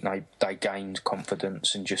doing, I think they gained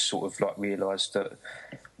confidence and just sort of like realised that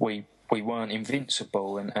we weren't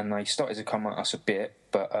invincible, and they started to come at us a bit,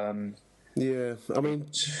 but... Yeah, I mean,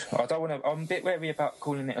 I don't want to. I'm a bit wary about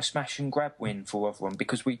calling it a smash and grab win for Rotherham,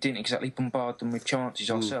 because we didn't exactly bombard them with chances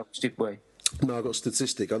ourselves, did we? No, I got a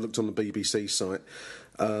statistic. I looked on the BBC site.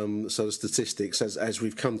 So the statistics, as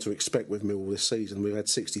we've come to expect with Millwall this season, we've had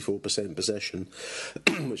 64% possession,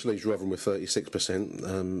 which leaves Rotherham with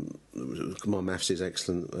 36%. My maths is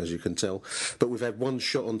excellent, as you can tell. But we've had one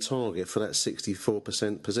shot on target for that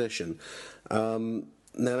 64% possession.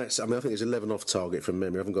 Now I think it's 11 off target from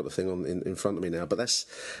memory. I haven't got the thing on in front of me now, but that's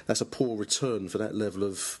a poor return for that level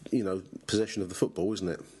of possession of the football, isn't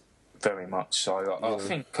it? Very much so. I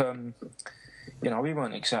think we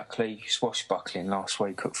weren't exactly swashbuckling last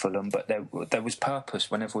week at Fulham, but there was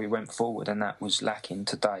purpose whenever we went forward, and that was lacking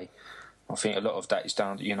today. I think a lot of that is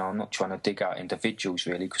down to, I'm not trying to dig out individuals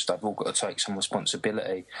really, because they've all got to take some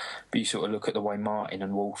responsibility. But you sort of look at the way Martin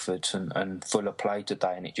and Wolford and Fuller played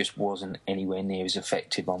today, and it just wasn't anywhere near as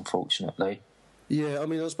effective, unfortunately. Yeah, I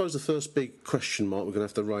mean, I suppose the first big question mark we're going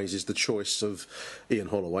to have to raise is the choice of Ian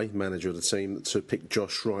Holloway, manager of the team, to pick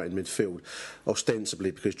Josh Wright in midfield,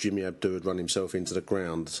 ostensibly because Jimmy Abdou had run himself into the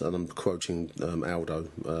ground, and I'm quoting Aldo,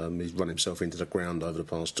 he's run himself into the ground over the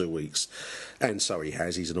past 2 weeks, and so he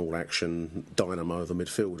has. He's an all-action dynamo of a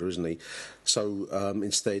midfielder, isn't he? So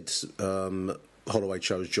instead, Holloway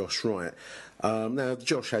chose Josh Wright. Now,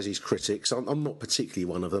 Josh has his critics. I'm not particularly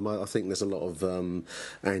one of them. I think there's a lot of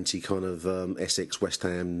anti kind of Essex, West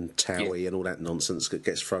Ham, Towie and all that nonsense that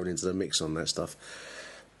gets thrown into the mix on that stuff.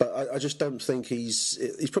 But I just don't think he's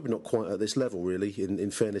probably not quite at this level, really, in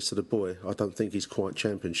fairness to the boy. I don't think he's quite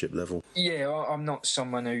Championship level. Yeah, I'm not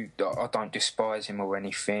someone who... I don't despise him or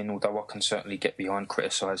anything, although I can certainly get behind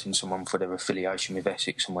criticising someone for their affiliation with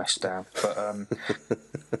Essex and West Ham. But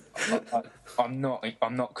I'm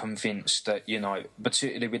not convinced that,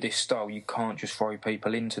 particularly with this style, you can't just throw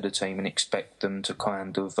people into the team and expect them to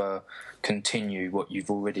kind of continue what you've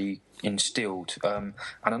already instilled. And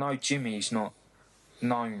I know Jimmy's not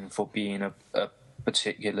known for being a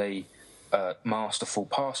particularly masterful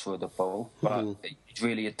passer of the ball, but he's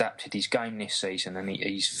really adapted his game this season, and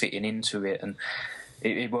he's fitting into it. And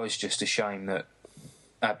it was just a shame that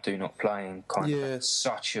Abdou not playing kind of had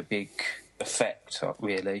such a big effect,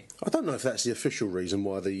 really. I don't know if that's the official reason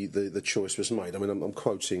why the choice was made. I mean, I'm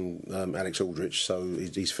quoting Alex Aldrich, so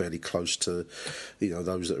he's fairly close to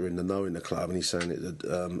those that are in the know in the club, and he's saying that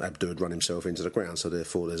Abdou had run himself into the ground, so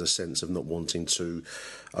therefore there's a sense of not wanting to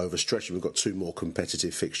overstretch him. We've got 2 more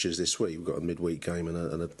competitive fixtures this week. We've got a midweek game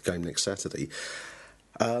and a game next Saturday.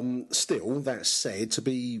 Still, that said, to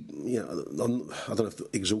be, I don't know if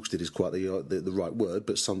exhausted is quite the right word,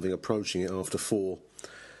 but something approaching it after 4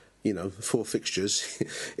 fixtures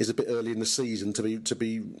is a bit early in the season to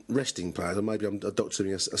be resting players, and maybe I'm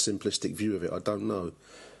adopting a simplistic view of it. I don't know,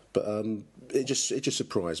 but it just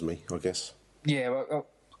surprised me, I guess. Yeah, well,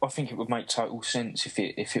 I think it would make total sense if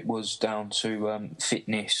it was down to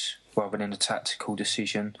fitness rather than a tactical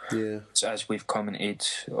decision. Yeah. So as we've commented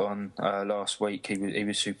on last week, he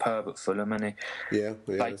was superb at Fulham, and he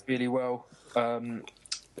played really well.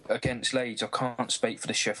 Against Leeds, I can't speak for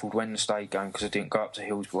the Sheffield Wednesday game because I didn't go up to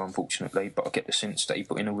Hillsborough, unfortunately, but I get the sense that he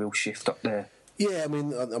put in a real shift up there. Yeah, I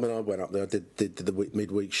mean, I went up there, I did the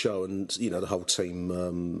midweek show, and the whole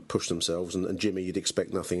team pushed themselves, and Jimmy, you'd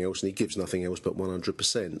expect nothing else, and he gives nothing else but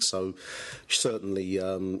 100%. So certainly,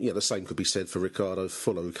 the same could be said for Ricardo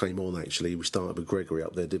Fuller, who came on. Actually, we started with Gregory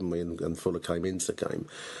up there, didn't we? And Fuller came into the game.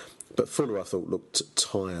 But Fuller, I thought, looked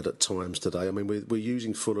tired at times today. I mean, we're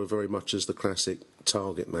using Fuller very much as the classic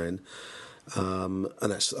target man, and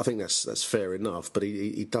I think that's fair enough. But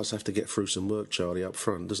he does have to get through some work, Charlie, up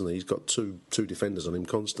front, doesn't he? He's got two defenders on him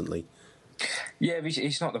constantly. Yeah,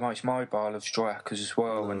 he's not the most mobile of strikers as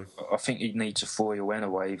well, and I think he needs a foil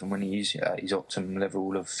anyway, even when he's at his optimum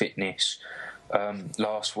level of fitness.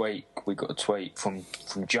 Last week we got a tweet from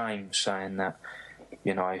James saying that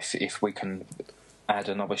if we can add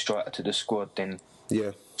another striker to the squad, then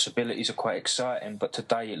possibilities are quite exciting. But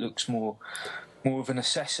today it looks more of a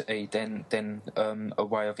necessity than a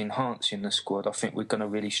way of enhancing the squad. I think we're going to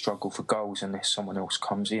really struggle for goals unless someone else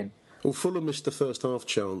comes in. Well, Fulham missed the first half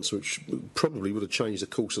chance, which probably would have changed the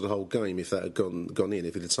course of the whole game if that had gone in,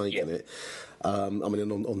 if it had taken it. I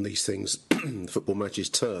mean, on these things, football matches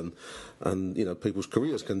turn, and people's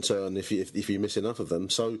careers can turn if you miss enough of them.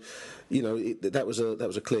 So, that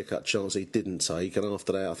was a clear-cut chance he didn't take, and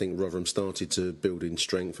after that, I think Rotherham started to build in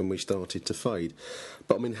strength, and we started to fade.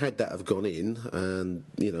 But I mean, had that have gone in, and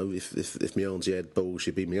if my auntie had balls,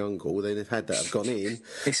 she'd be my uncle. Then if had that have gone in,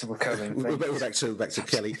 it's a recurring thing. Back to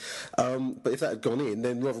Kelly. But if that had gone in,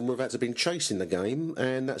 then Rotherham would have had to have been chasing the game,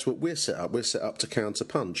 and that's what we're set up. We're set up to counter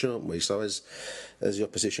punch, aren't we? So as the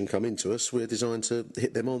opposition come into us, we're designed to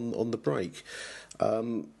hit them on the break.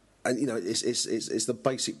 And it's the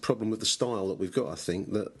basic problem with the style that we've got. I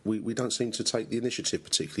think that we don't seem to take the initiative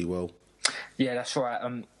particularly well. Yeah, that's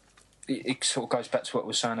right. It sort of goes back to what we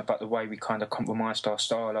were saying about the way we kind of compromised our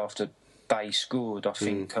style after they scored. I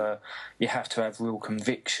think you have to have real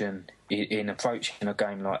conviction in approaching a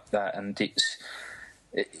game like that, and it's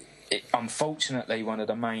unfortunately one of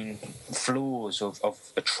the main flaws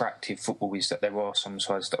of attractive football is that there are some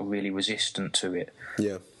sides that are really resistant to it.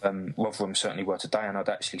 Yeah. Rotherham certainly were today, and I'd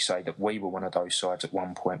actually say that we were one of those sides at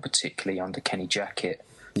one point, particularly under Kenny Jackett.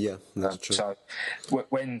 Yeah, that's true. So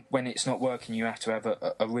when it's not working, you have to have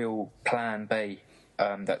a real plan B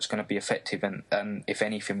that's going to be effective, and if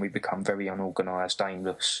anything, we become very unorganised,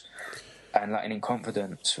 aimless. and lacking in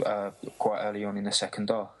confidence quite early on in the second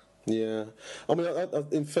half. Yeah, I mean,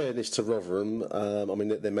 in fairness to Rotherham, I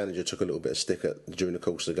mean, their manager took a little bit of stick during the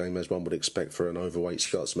course of the game, as one would expect for an overweight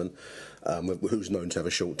Scotsman, who's known to have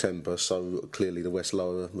a short temper. So clearly, the West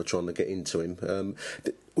Lower were trying to get into him.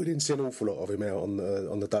 We didn't see an awful lot of him out on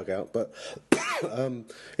the dugout, but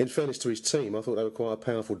in fairness to his team, I thought they were quite a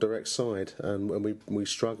powerful direct side, and we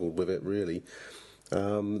struggled with it really.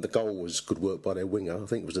 The goal was good work by their winger. I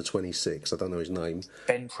think it was the 26. I don't know his name.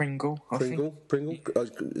 Ben Pringle. Pringle.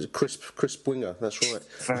 Crisp winger. That's right.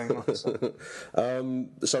 Very much so.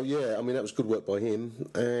 So yeah, I mean that was good work by him,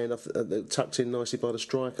 and tucked in nicely by the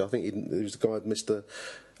striker. I think he was the guy who missed a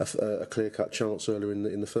clear-cut chance earlier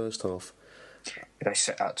in the first half. They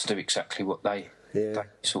set out to do exactly what they did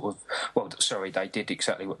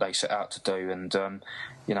exactly what they set out to do, and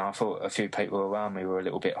I thought a few people around me were a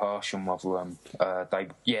little bit harsh on Rotherham. They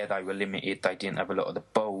were limited. They didn't have a lot of the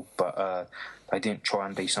ball, but they didn't try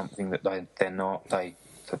and be something that they're not. They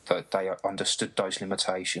understood those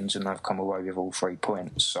limitations, and they've come away with all 3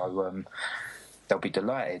 points. So they'll be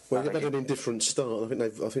delighted. Well, they've had an indifferent start. I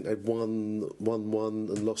think they've won 1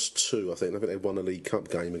 and lost 2. I think they won a League Cup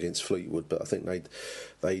game against Fleetwood, but I think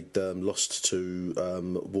they'd lost to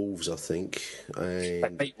Wolves, I think. And they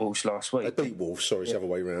beat Wolves last week. They beat Wolves. Sorry, it's the other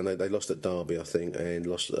way around. They lost at Derby, I think, and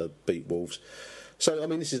beat Wolves. So, I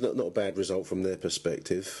mean, this is not a bad result from their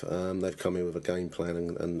perspective. They've come in with a game plan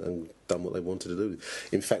and done what they wanted to do.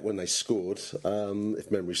 In fact, when they scored,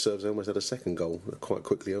 if memory serves, they almost had a second goal quite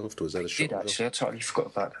quickly afterwards. They did, actually. I totally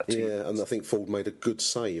forgot about that too. Yeah, and I think Ford made a good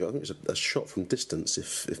save. I think it was a shot from distance,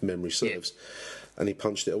 if memory serves. Yeah. And he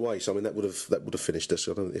punched it away. So, I mean, that would have finished us.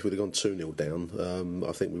 If we'd have gone 2-0 down,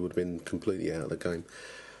 I think we would have been completely out of the game.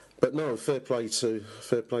 But no, fair play to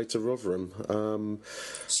Rotherham.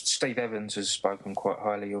 Steve Evans has spoken quite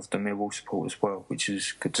highly of the Millwall support as well, which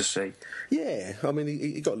is good to see. Yeah, I mean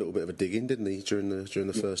he got a little bit of a dig in, didn't he, during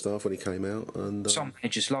the first half when he came out? And some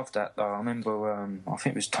managers loved that though. I remember, I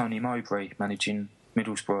think it was Tony Mowbray managing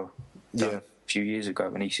Middlesbrough a few years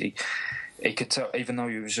ago, and he could tell, even though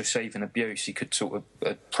he was receiving abuse, he could sort of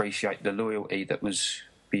appreciate the loyalty that was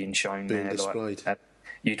being shown being there. Displayed.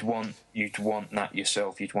 You'd want that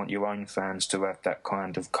yourself. You'd want your own fans to have that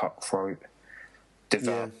kind of cutthroat,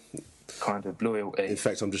 kind of loyalty. In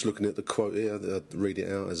fact, I'm just looking at the quote here. I'll read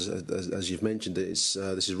it out as you've mentioned it. This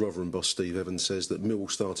is Rotherham boss Steve Evans says that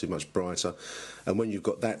Millwall started much brighter, and when you've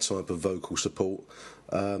got that type of vocal support,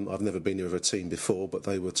 I've never been here with a team before, but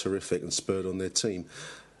they were terrific and spurred on their team.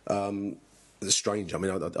 It's strange. I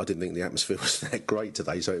mean, I didn't think the atmosphere was that great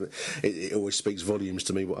today, so it always speaks volumes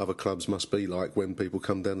to me what other clubs must be like when people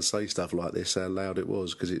come down and say stuff like this, how loud it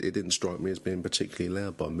was, because it didn't strike me as being particularly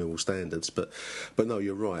loud by Millwall standards. But no,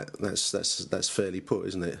 you're right. That's fairly put,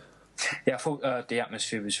 isn't it? Yeah, I thought the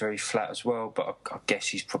atmosphere was very flat as well, but I guess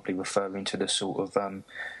he's probably referring to the sort of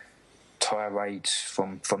tirades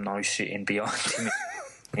from those sitting behind him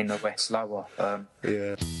in the West Lower.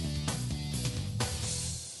 Yeah.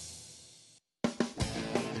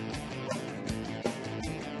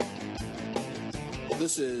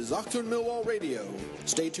 This is Octane Millwall Radio.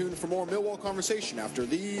 Stay tuned for more Millwall conversation after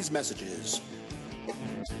these messages.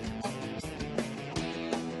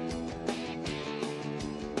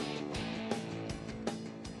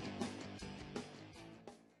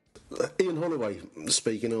 Ian Holloway,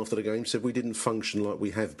 speaking after the game, said we didn't function like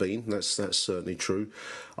we have been. That's certainly true,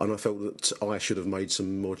 and I felt that I should have made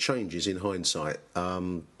some more changes in hindsight.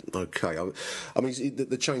 Okay, I mean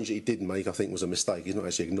the change that he did make, I think, was a mistake. He's not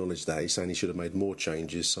actually acknowledged that. He's saying he should have made more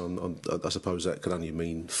changes. So I suppose that could only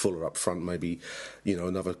mean Fuller up front. Maybe,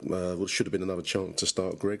 another should have been another chance to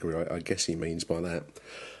start Gregory. I guess he means by that.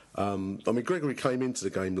 I mean, Gregory came into the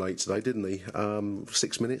game late today, didn't he?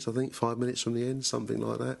 6 minutes, I think, 5 minutes from the end, something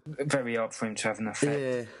like that. Very hard for him to have an effect.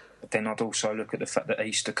 Yeah. But then I'd also look at the fact that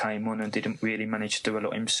Easter came on and didn't really manage to do a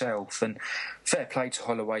lot himself. And fair play to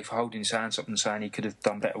Holloway for holding his hands up and saying he could have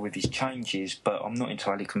done better with his changes, but I'm not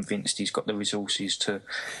entirely convinced he's got the resources to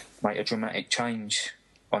make a dramatic change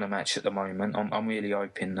on a match at the moment. I'm really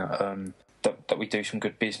hoping that we do some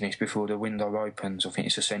good business before the window opens. I think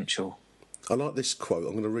it's essential. I like this quote.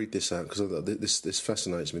 I'm going to read this out because this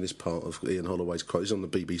fascinates me, this part of Ian Holloway's quote. It's on the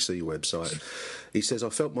BBC website. He says, I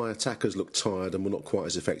felt my attackers looked tired and were not quite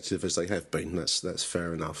as effective as they have been. That's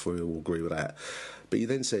fair enough. We all agree with that. But he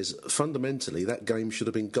then says, fundamentally, that game should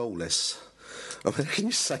have been goalless. I mean, how can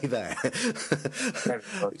you say that?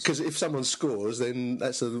 Because if someone scores, then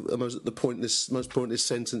that's the most pointless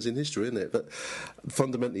sentence in history, isn't it? But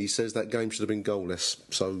fundamentally, he says that game should have been goalless.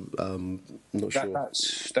 So I'm not sure.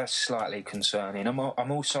 That's slightly concerning. I'm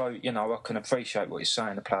also, I can appreciate what he's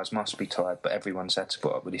saying. The players must be tired, but everyone's had to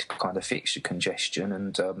put up with this kind of fixture congestion.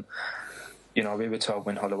 And we were told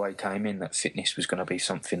when Holloway came in that fitness was going to be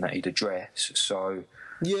something that he'd address. So.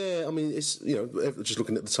 Yeah, I mean, it's just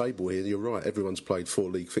looking at the table here, you're right. Everyone's played 4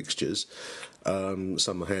 league fixtures.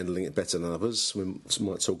 Some are handling it better than others. We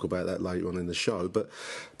might talk about that later on in the show. But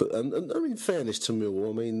I mean, in fairness to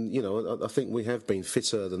Millwall, I mean, I think we have been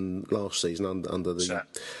fitter than last season under the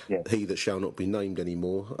he that shall not be named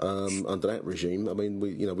anymore. Under that regime, I mean,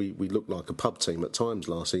 we looked like a pub team at times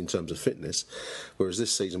last season in terms of fitness, whereas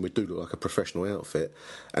this season we do look like a professional outfit.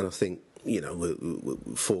 And I think, we're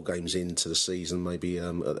 4 games into the season, maybe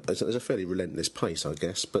there's a fairly relentless pace, I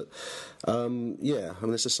guess. But I mean,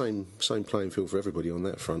 it's the same playing field for everybody on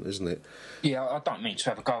that front, isn't it? Yeah, I don't mean to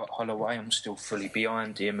have a go at Holloway. I'm still fully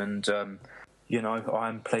behind him, and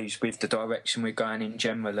I'm pleased with the direction we're going in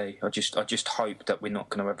generally. I just hope that we're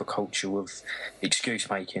not going to have a culture of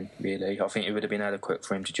excuse making. Really, I think it would have been adequate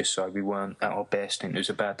for him to just say we weren't at our best and it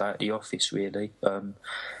was a bad day at the office. Really,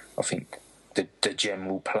 I think. The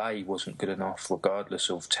general play wasn't good enough, regardless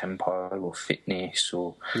of tempo or fitness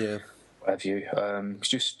or what have you. It's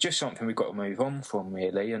just something we've got to move on from,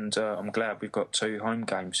 really, and I'm glad we've got 2 home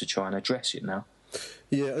games to try and address it now.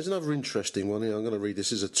 Yeah, there's another interesting one here. I'm going to read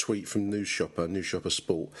this. Is a tweet from Newshopper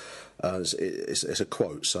Sport. It's a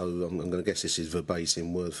quote, so I'm going to guess this is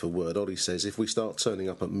verbatim, word for word. Ollie says, if we start turning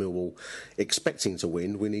up at Millwall expecting to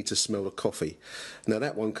win, we need to smell the coffee. Now,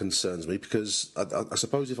 that one concerns me because I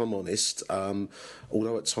suppose if I'm honest,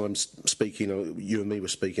 although at times speaking, you and me were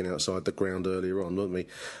speaking outside the ground earlier on, weren't we?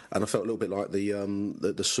 And I felt a little bit like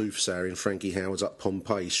the soothsayer in Frankie Howard's Up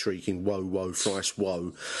Pompeii, shrieking, woe, woe, thrice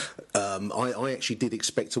woe. I actually did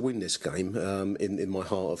expect to win this game in my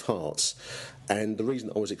heart of hearts, and the reason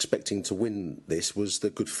I was expecting to win this was the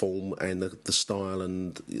good form and the style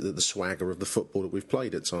and the swagger of the football that we've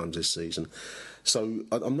played at times this season. So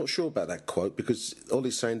I'm not sure about that quote because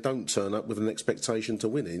Ollie's saying don't turn up with an expectation to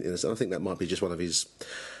win it, and I think that might be just one of his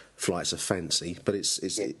flights of fancy, but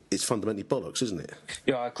it's fundamentally bollocks, isn't it?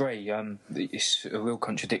 Yeah, I agree. It's a real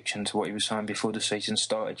contradiction to what he was saying before the season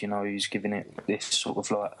started. He was giving it this sort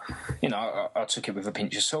of like, I took it with a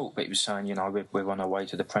pinch of salt, but he was saying, we're on our way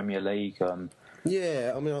to the Premier League.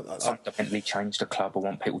 Yeah, I mean, I fundamentally changed the club. I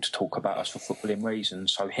want people to talk about us for footballing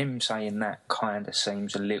reasons. So him saying that kind of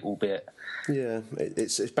seems a little bit. Yeah,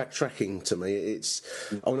 it's backtracking to me.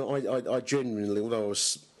 I genuinely, although I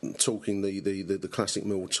was talking the classic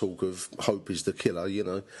Millwall talk of hope is the killer,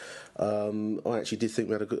 I actually did think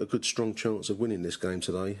we had a good strong chance of winning this game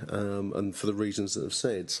today, and for the reasons that I've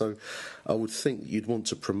said. So I would think you'd want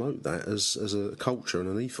to promote that as a culture and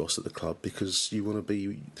an ethos at the club, because you want to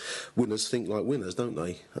be winners think like winners, don't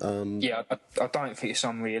they? I don't think it's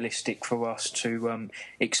unrealistic for us to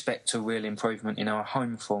expect a real improvement in our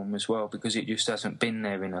home form as well, because it just hasn't been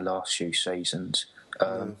there in the last few seasons.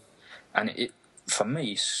 And it, for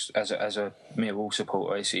me, as a Millwall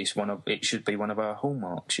supporter, it should be one of our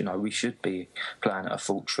hallmarks. We should be playing at a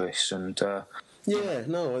fortress, and I'm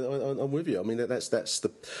with you. I mean, that's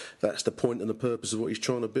the point and the purpose of what he's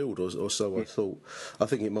trying to build, or so I thought. I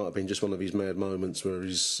think it might have been just one of his mad moments where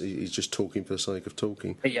he's just talking for the sake of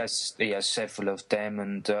talking. He has several of them,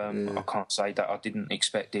 and I can't say that I didn't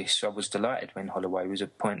expect this. I was delighted when Holloway was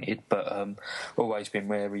appointed, but always been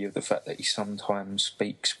wary of the fact that he sometimes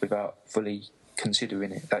speaks without fully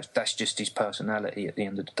considering it. That's just his personality at the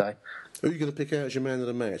end of the day. Who are you going to pick out as your man of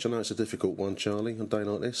the match? I know it's a difficult one, Charlie, on a day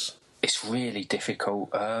like this. It's really difficult.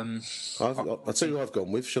 I'll tell you who I've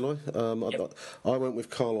gone with, shall I? I went with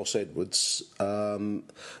Carlos Edwards.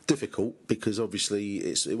 Difficult, because obviously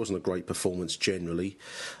it wasn't a great performance generally.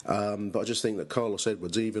 But I just think that Carlos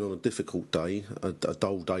Edwards, even on a difficult day, a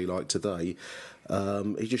dull day like today,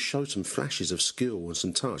 he just showed some flashes of skill and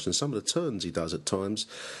some touch, and some of the turns he does at times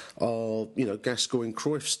are, Gascoigne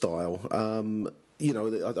Cruyff style.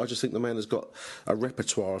 I just think the man has got a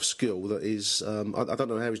repertoire of skill that is. I don't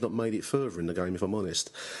know how he's not made it further in the game, if I'm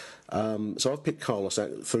honest. So I've picked Carlos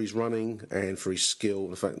out for his running and for his skill,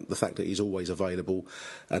 the fact that he's always available,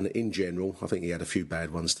 and in general, I think he had a few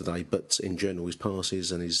bad ones today, but in general, his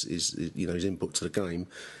passes and his input to the game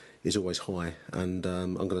is always high, and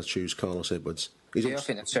I'm going to choose Carlos Edwards. I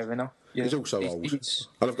think that's fair enough. Yeah. He's also old.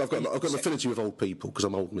 I've got an affinity with old people because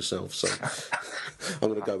I'm old myself, so I'm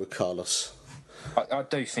going to go with Carlos. I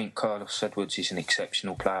do think Carlos Edwards is an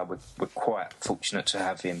exceptional player. We're quite fortunate to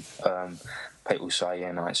have him. People say,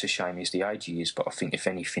 it's a shame he's the age he is, but I think if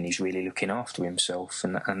anything, he's really looking after himself,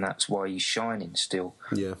 and that's why he's shining still.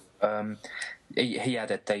 Yeah. He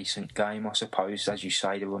had a decent game, I suppose. As you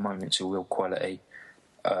say, there were moments of real quality.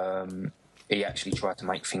 He actually tried to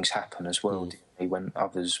make things happen as well, didn't he, when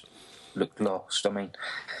others looked lost. I mean,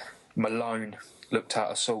 Malone looked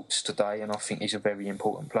out of sorts today, and I think he's a very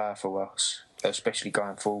important player for us, especially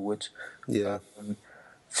going forward. Yeah.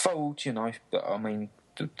 Fold, I mean,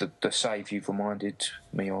 the save you've reminded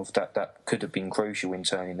me of, that could have been crucial in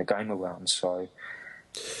turning the game around, so...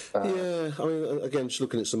 yeah, I mean, again, just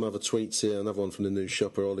looking at some other tweets here. Another one from the news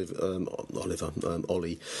shopper, Ollie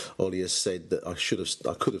has said that I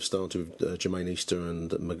could have started with Jermaine Easter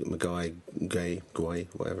and Gay,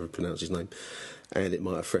 whatever you pronounce his name, and it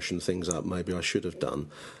might have freshened things up. Maybe I should have done.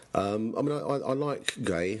 I mean, I like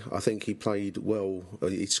Gay. I think he played well.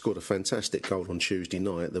 He scored a fantastic goal on Tuesday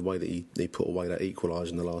night. The way that he put away that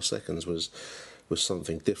equaliser in the last seconds was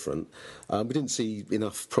something different. We didn't see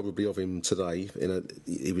enough probably of him today.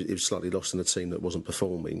 He was slightly lost in a team that wasn't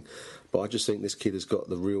performing, but I just think this kid has got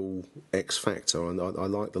the real X factor, and I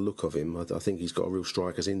like the look of him. I think he's got a real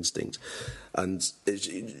striker's instinct, and it's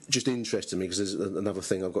just interesting me because there's another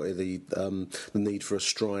thing I've got here, the need for a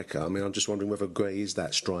striker. I mean, I'm just wondering whether Gray is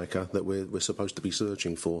that striker that we're supposed to be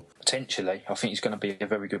searching for. Potentially, I think he's going to be a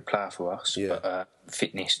very good player for us. Yeah. But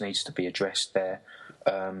fitness needs to be addressed there.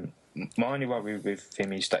 My only worry with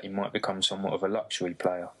him is that he might become somewhat of a luxury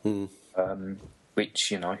player,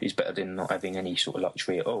 which, is better than not having any sort of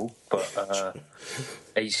luxury at all. But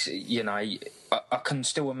he's, I can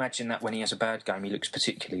still imagine that when he has a bad game, he looks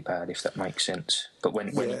particularly bad, if that makes sense. But when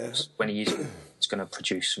he is, it's going to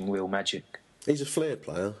produce some real magic. He's a flair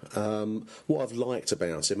player. What I've liked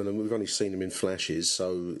about him, and we've only seen him in flashes,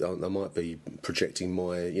 so I might be projecting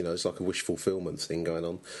my, it's like a wish fulfillment thing going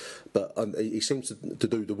on. But he seems to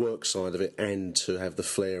do the work side of it and to have the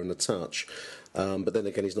flair and the touch. But then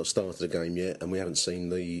again, he's not started a game yet, and we haven't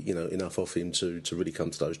seen enough of him to really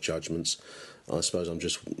come to those judgments. I suppose I'm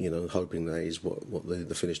just, hoping that is what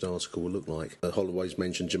the finished article will look like. Holloway's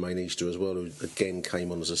mentioned Jermaine Easter as well, who again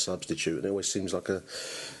came on as a substitute, and it always seems like a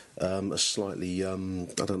slightly, I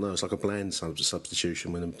don't know, it's like a bland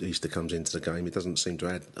substitution when Easter comes into the game. It doesn't seem to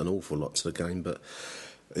add an awful lot to the game, but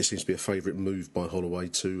it seems to be a favourite move by Holloway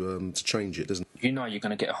to change it, doesn't it? You're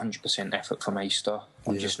going to get 100% effort from Easter.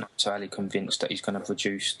 I'm just not entirely convinced that he's going to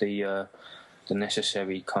produce the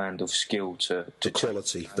necessary kind of skill to the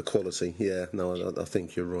quality. Yeah, no, I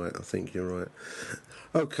think you're right.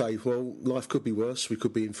 Okay, well, life could be worse. We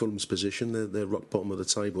could be in Fulham's position. They're rock bottom of the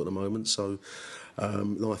table at the moment, so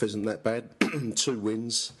life isn't that bad. 2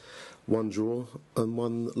 wins, 1 draw and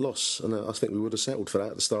 1 loss, and I think we would have settled for that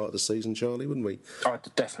at the start of the season, Charlie, wouldn't we?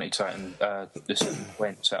 I'd definitely taken the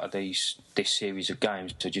sequence out of this series of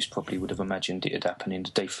games. I just probably would have imagined it had happened in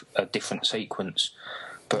a different sequence.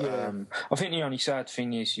 But I think the only sad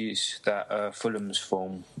thing is that Fulham's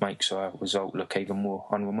form makes our result look even more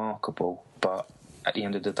unremarkable. But at the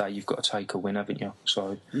end of the day, you've got to take a win, haven't you?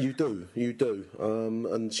 So you do,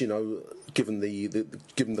 and given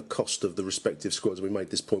the cost of the respective squads, we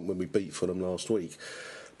made this point when we beat Fulham last week.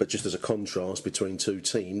 But just as a contrast between 2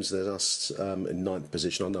 teams, there's us in 9th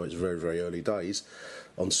position. I know it's very, very early days,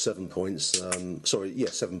 on 7 points.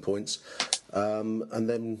 7 points, and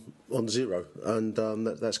then on 0. And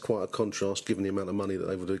that's quite a contrast, given the amount of money that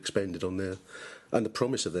they would have expended on there, and the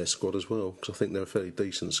promise of their squad as well. Because I think they're a fairly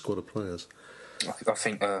decent squad of players. I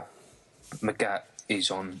think Magat is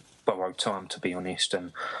on borrowed time, to be honest,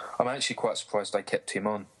 and I'm actually quite surprised they kept him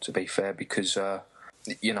on, to be fair, because I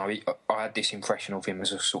had this impression of him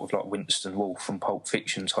as a sort of like Winston Wolfe from Pulp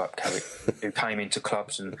Fiction type character who came into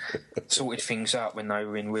clubs and sorted things out when they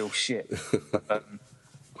were in real shit.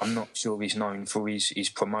 I'm not sure he's known for his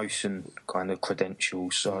promotion kind of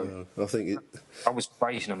credentials. So I was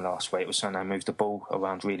praising him last week. It was saying they moved the ball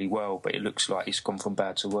around really well, but it looks like it's gone from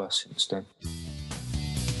bad to worse since then.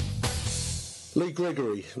 Lee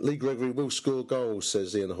Gregory will score goals,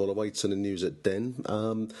 says Ian Holloway to the news at Den.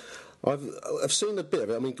 I've seen a bit of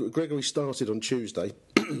it. I mean, Gregory started on Tuesday.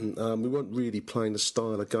 We weren't really playing the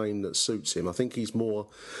style of game that suits him. I think he's more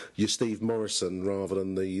your Steve Morrison rather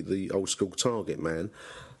than the old school target man.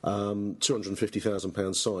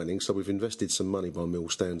 £250,000 signing, so we've invested some money by Mill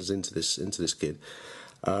standards into this kid.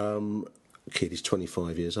 Kid is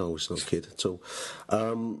 25 years old. It's not a kid at all.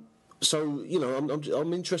 So, you know,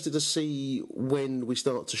 I'm interested to see when we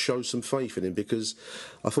start to show some faith in him, because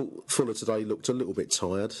I thought Fuller today looked a little bit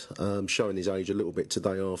tired, showing his age a little bit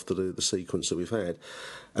today after the sequence that we've had.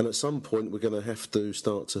 And at some point we're going to have to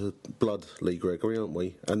start to blood Lee Gregory, aren't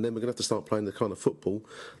we? And then we're going to have to start playing the kind of football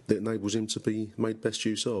that enables him to be made best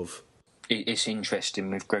use of. It's interesting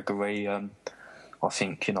with Gregory. I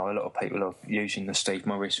think, you know, a lot of people are using the Steve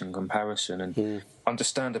Morrison comparison, and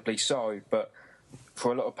understandably so, but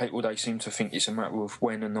for a lot of people, they seem to think it's a matter of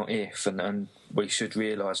when and not if, and we should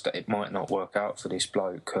realise that it might not work out for this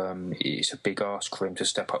bloke. It's a big ask for him to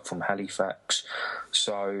step up from Halifax,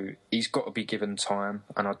 so he's got to be given time,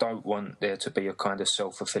 and I don't want there to be a kind of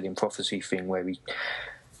self-fulfilling prophecy thing where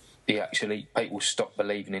he actually, people stop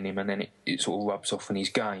believing in him and then it sort of rubs off in his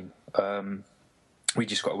game. We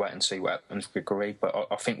just got to wait and see what happens with Gregory, but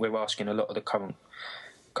I think we're asking a lot of the current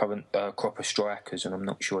crop of strikers, and I'm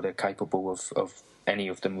not sure they're capable of any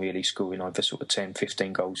of them really scoring over sort of 10,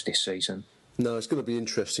 15 goals this season. No, it's going to be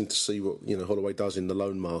interesting to see what, you know, Holloway does in the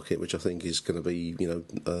loan market, which I think is going to be, you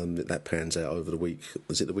know, that pans out over the week.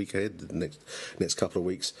 Is it the week ahead? The next couple of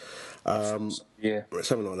weeks? Yeah.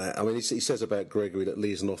 Something like that. I mean, he says about Gregory that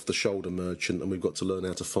Lee's an off-the-shoulder merchant and we've got to learn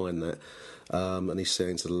how to find that. And he's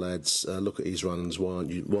saying to the lads, look at his runs, why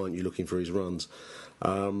aren't you looking for his runs?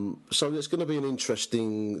 So it's going to be an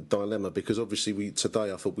interesting dilemma, because obviously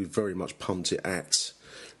today I thought we very much pumped it at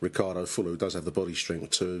Ricardo Fuller, who does have the body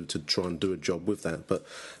strength to try and do a job with that, but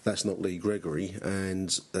that's not Lee Gregory, and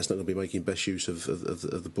that's not going to be making best use of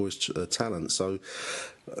the boys' talent. So,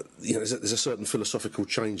 you know, there's a certain philosophical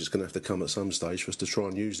change that's going to have to come at some stage for us to try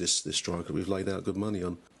and use this striker that we've laid out good money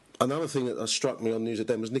on. Another thing that struck me on News at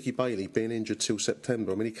Den was Nicky Bailey being injured till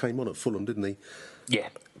September. I mean, he came on at Fulham, didn't he? Yeah.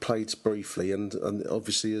 Played briefly, and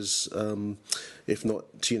obviously has, if not,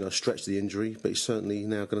 you know, stretched the injury, but he's certainly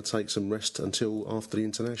now going to take some rest until after the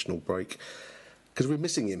international break, because we're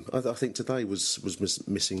missing him. I think today was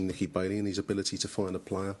missing Nicky Bailey and his ability to find a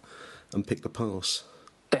player and pick the pass.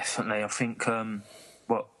 Definitely. I think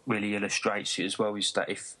what really illustrates it as well is that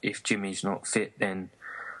if Jimmy's not fit, then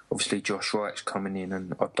obviously Josh Wright's coming in,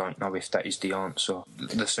 and I don't know if that is the answer.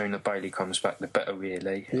 The sooner Bailey comes back, the better,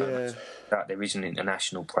 really. Yeah. That there is an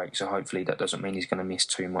international break, so hopefully that doesn't mean he's going to miss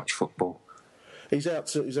too much football. He's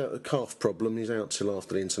out a calf problem. He's out till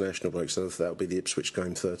after the international break, so that'll be the Ipswich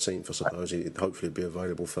game 13th, I suppose. He'd hopefully be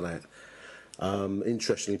available for that.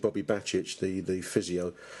 Interestingly, Bobby Bacic, the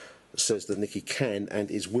physio, says that Nicky can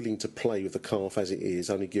and is willing to play with the calf as it is,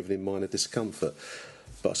 only giving him minor discomfort.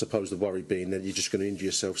 But I suppose the worry being that you're just going to injure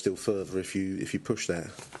yourself still further if you push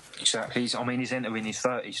that. Exactly. He's entering his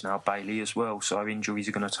 30s now, Bailey, as well, so injuries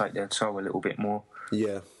are going to take their toll a little bit more.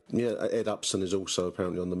 Yeah. Ed Upson is also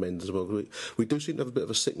apparently on the mend as well. We do seem to have a bit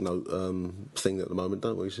of a sick note thing at the moment,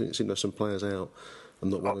 don't we? We seem to have some players out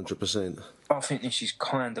and not 100%. I think this is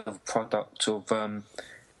kind of a product of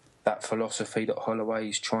that philosophy that Holloway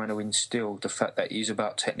is trying to instill, the fact that he's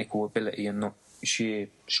about technical ability and not sheer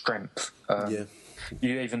strength. Yeah.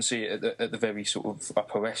 You even see it at the very sort of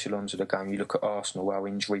upper echelons of the game. You look at Arsenal, how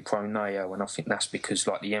injury-prone they are, and I think that's because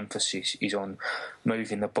like the emphasis is on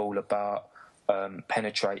moving the ball about,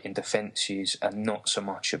 penetrating defences, and not so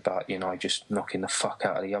much about, you know, just knocking the fuck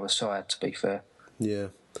out of the other side, to be fair. Yeah.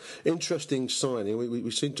 Interesting signing.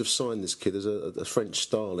 We seem to have signed this kid as a French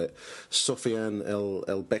starlet, Sofiane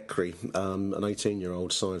El Bekri, an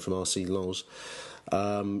 18-year-old signed from RC Lens.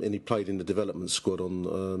 And he played in the development squad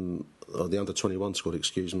on the under-21 squad,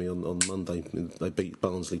 on Monday. They beat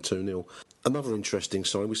Barnsley 2-0. Another interesting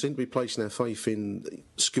sign. We seem to be placing our faith in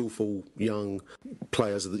skillful young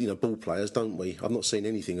players, you know, ball players, don't we? I've not seen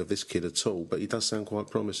anything of this kid at all, but he does sound quite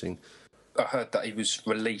promising. I heard that he was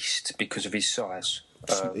released because of his size.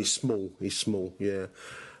 He's small, yeah.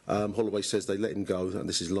 Holloway says they let him go, and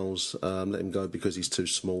this is Lens, let him go because he's too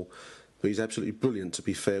small. But he's absolutely brilliant, to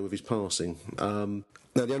be fair, with his passing.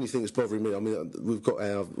 Now, the only thing that's bothering me, I mean, we've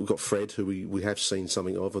got Fred, who we have seen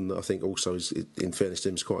something of, and I think also, in fairness to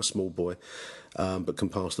him, is quite a small boy, but can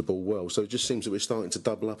pass the ball well. So it just seems that we're starting to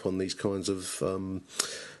double up on these kinds of,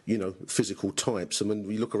 you know, physical types. And when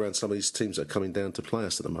we look around some of these teams that are coming down to play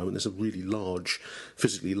us at the moment, there's a really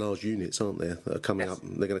physically large units, aren't there, that are coming up,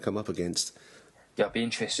 they're going to come up against. Yeah, I'd be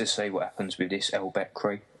interested to see what happens with this El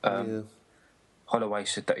Bekri. Yeah. Holloway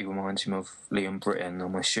said that he reminds him of Liam Britton.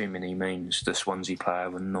 I'm assuming he means the Swansea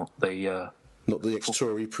player and not the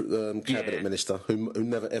ex-Tory cabinet minister who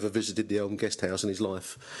never ever visited the Elm Guest House in his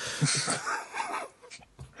life.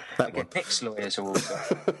 That one. Ex-lawyers are also.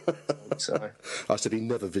 So. I said he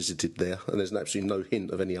never visited there, and there's absolutely no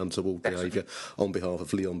hint of any untoward behaviour on behalf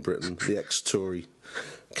of Leon Britton, the ex-Tory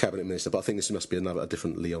cabinet minister. But I think this must be a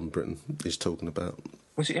different Leon Britton he's talking about.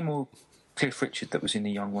 Was it him or Cliff Richard that was in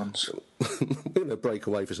the Young Ones? We're going to break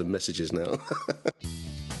away for some messages now.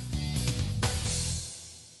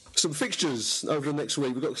 Some fixtures over the next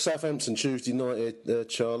week. We've got Southampton Tuesday night,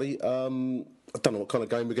 Charlie. I don't know what kind of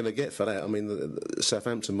game we're going to get for that. I mean,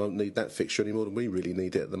 Southampton won't need that fixture any more than we really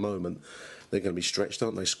need it at the moment. They're going to be stretched,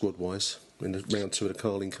 aren't they, squad-wise, in the round 2 of the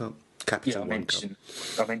Carling Cup? Capital One Cup.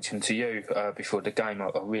 I mentioned to you before the game, I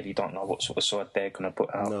really don't know what sort of side they're going to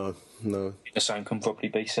put out. No. The same can probably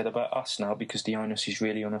be said about us now, because the onus is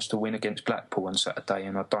really on us to win against Blackpool on Saturday,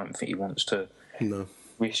 and I don't think he wants to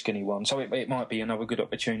risk anyone. So it might be another good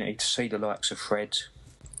opportunity to see the likes of Fred.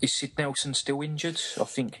 Is Sid Nelson still injured? I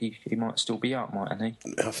think he might still be out, mightn't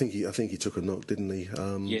he? I think he took a knock, didn't he?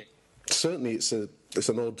 Yeah. Certainly, it's an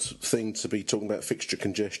odd thing to be talking about fixture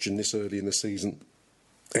congestion this early in the season.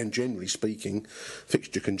 And generally speaking,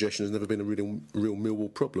 fixture congestion has never been a real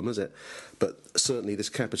Millwall problem, has it? But certainly, this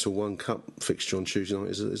Capital One Cup fixture on Tuesday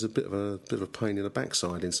night is a bit of a pain in the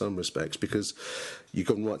backside in some respects, because you've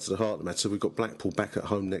gone right to the heart of the matter. We've got Blackpool back at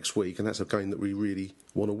home next week, and that's a game that we really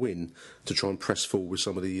want to win to try and press forward with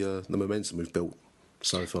some of the momentum we've built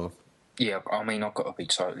so far. Yeah, I mean, I've got to be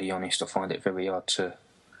totally honest. I find it very hard to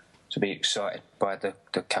be excited by the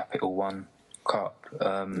Capital One Cup.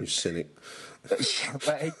 You cynic.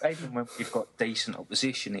 But even when we've got decent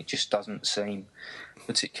opposition, it just doesn't seem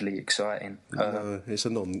particularly exciting. No, it's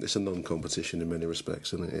a non-competition in many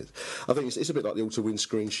respects, isn't it? I think it's a bit like the Alta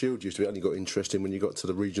Windscreen Shield used to be. It only got interesting when you got to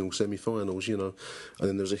the regional semi-finals, and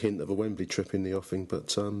then there was a hint of a Wembley trip in the offing.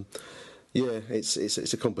 But yeah,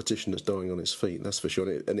 it's a competition that's dying on its feet, that's for sure.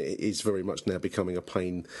 And it is very much now becoming a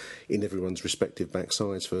pain in everyone's respective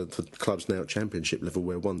backsides for clubs now at Championship level,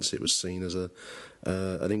 where once it was seen as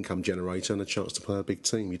an income generator and a chance to play a big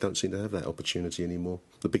team. You don't seem to have that opportunity anymore.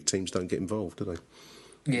 The big teams don't get involved, do they?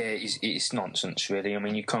 Yeah, it's nonsense, really. I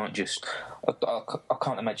mean, you can't just... I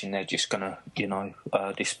can't imagine they're just going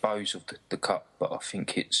to, dispose of the cup, but I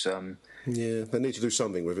think it's... Yeah, they need to do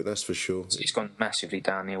something with it, that's for sure. It's gone massively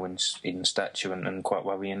downhill in stature and quite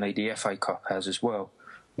worryingly. The FA Cup has as well.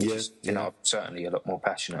 Which is, I'm certainly a lot more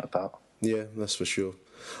passionate about. Yeah, that's for sure.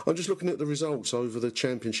 I'm just looking at the results over the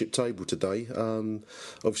Championship table today.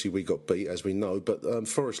 Obviously, we got beat, as we know, but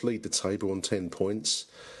Forest lead the table on 10 points.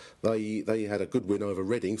 They had a good win over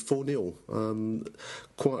Reading, 4-0.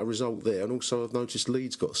 Quite a result there. And also, I've noticed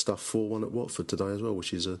Leeds got stuff 4-1 at Watford today as well,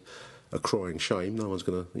 which is a crying shame. No one's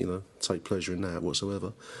going to, take pleasure in that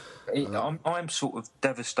whatsoever. I'm sort of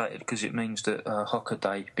devastated because it means that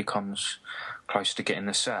Hockaday becomes close to getting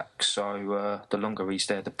the sack. So the longer he's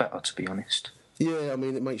there, the better, to be honest. Yeah, I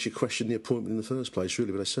mean, it makes you question the appointment in the first place,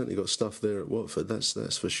 really, but they certainly got stuff there at Watford,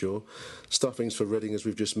 that's for sure. Stuffings for Reading, as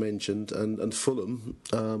we've just mentioned, and Fulham,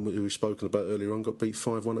 who we've spoken about earlier on, got beat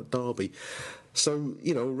 5-1 at Derby. So,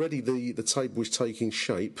 already the table is taking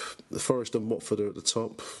shape. The Forest and Watford are at the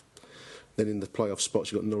top. Then in the playoff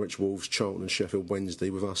spots, you've got Norwich, Wolves, Charlton and Sheffield Wednesday,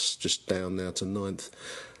 with us just down now to 9th.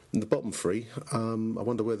 In the bottom three, I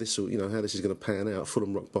wonder where this will, how this is going to pan out.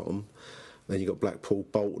 Fulham rock bottom. Then you've got Blackpool,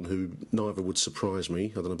 Bolton, who neither would surprise me.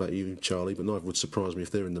 I don't know about you, Charlie, but neither would surprise me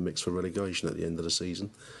if they're in the mix for relegation at the end of the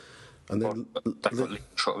season. And then they've got Liam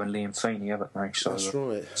Trotter and Liam Feeney, haven't they? So that's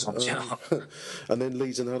right. And then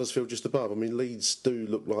Leeds and Huddersfield just above. I mean, Leeds do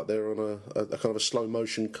look like they're on a kind of a slow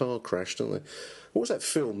motion car crash, don't they? What was that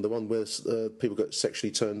film? The one where people got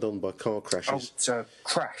sexually turned on by car crashes? Oh,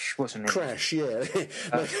 Crash, wasn't it? Crash, yeah.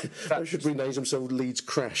 They should rename themselves Leeds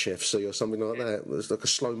Crash FC or something like that. It was like a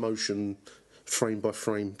slow motion, frame by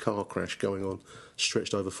frame car crash going on,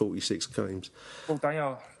 stretched over 46 games. Well, they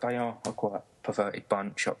are a quite perverted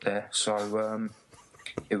bunch up there, so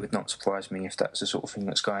it would not surprise me if that's the sort of thing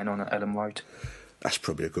that's going on at Ellen Road. That's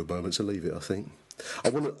probably a good moment to leave it, I think.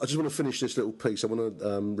 I just want to finish this little piece. I want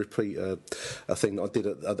to repeat a thing that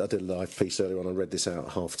I did a live piece earlier on. I read this out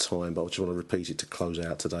at half time, but I just want to repeat it to close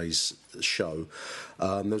out today's show.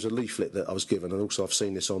 There's a leaflet that I was given, and also I've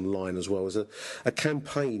seen this online as well. There's a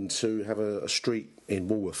campaign to have a street in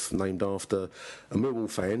Woolworth named after a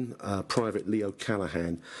Millwall fan, Private Leo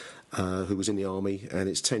Callahan, who was in the army, and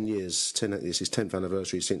it's 10 years, it's his 10th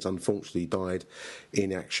anniversary since unfortunately died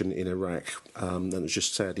in action in Iraq, and it was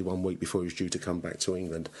just sadly 1 week before he was due to come back to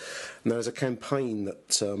England. Now there's a campaign that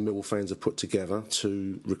Millwall fans have put together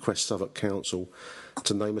to request Southwark Council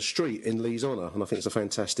to name a street in Lee's honour, and I think it's a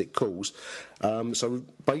fantastic cause. So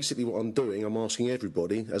basically what I'm doing, I'm asking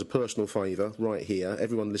everybody, as a personal favour, right here,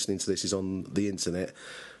 everyone listening to this is on the internet,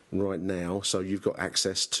 right now, so you've got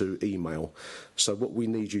access to email. So what we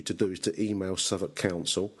need you to do is to email Southwark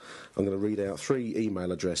Council. I'm going to read out 3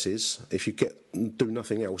 email addresses. If you do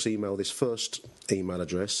nothing else, email this first email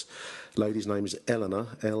address. Lady's name is Eleanor,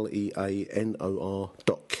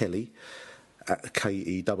 Leanor.Kelly,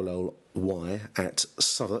 Kelly, at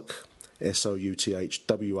Southwark,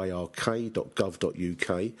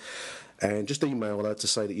 southwark.gov.uk. And just email her to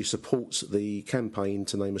say that you support the campaign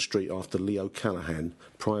to name a street after Leo Callaghan,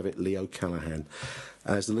 Private Leo Callaghan.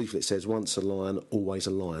 As the leaflet says, once a lion, always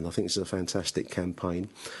a lion. I think this is a fantastic campaign.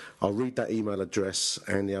 I'll read that email address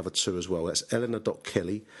and the other 2 as well. That's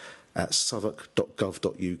eleanor.kelly at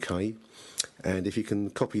southwark.gov.uk. And if you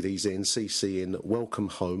can copy these in, CC in welcome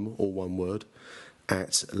home, all one word,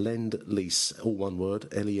 at lendlease, all one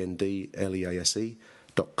word,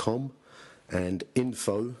 LENDLEASE.com, and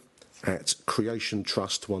info at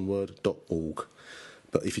creationtrust, one word, .org.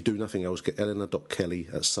 But if you do nothing else, get eleanor.kelly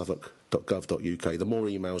at southwark.gov.uk. The more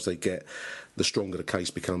emails they get, the stronger the case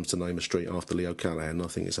becomes to name a street after Leo Callaghan. I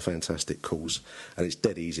think it's a fantastic cause, and it's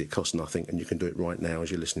dead easy. It costs nothing, and you can do it right now as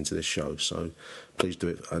you're listening to this show. So please do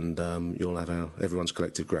it, and you'll have everyone's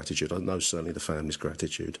collective gratitude. I know certainly the family's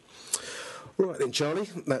gratitude. Right then, Charlie,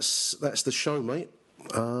 that's the show, mate.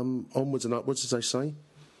 Onwards and upwards, as they say.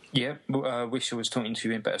 Yeah, wish I was talking to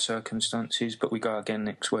you in better circumstances, but we go again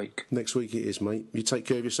next week. Next week it is, mate. You take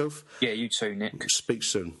care of yourself. Yeah, you too, Nick. Speak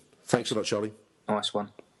soon. Thanks a lot, Charlie. Nice one.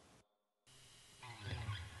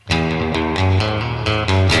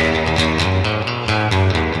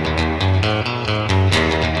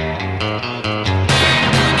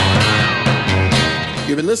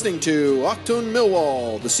 You've been listening to Achtung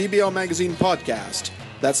Millwall, the CBL Magazine podcast.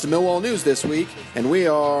 That's the Millwall news this week, and we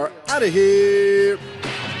are out of here.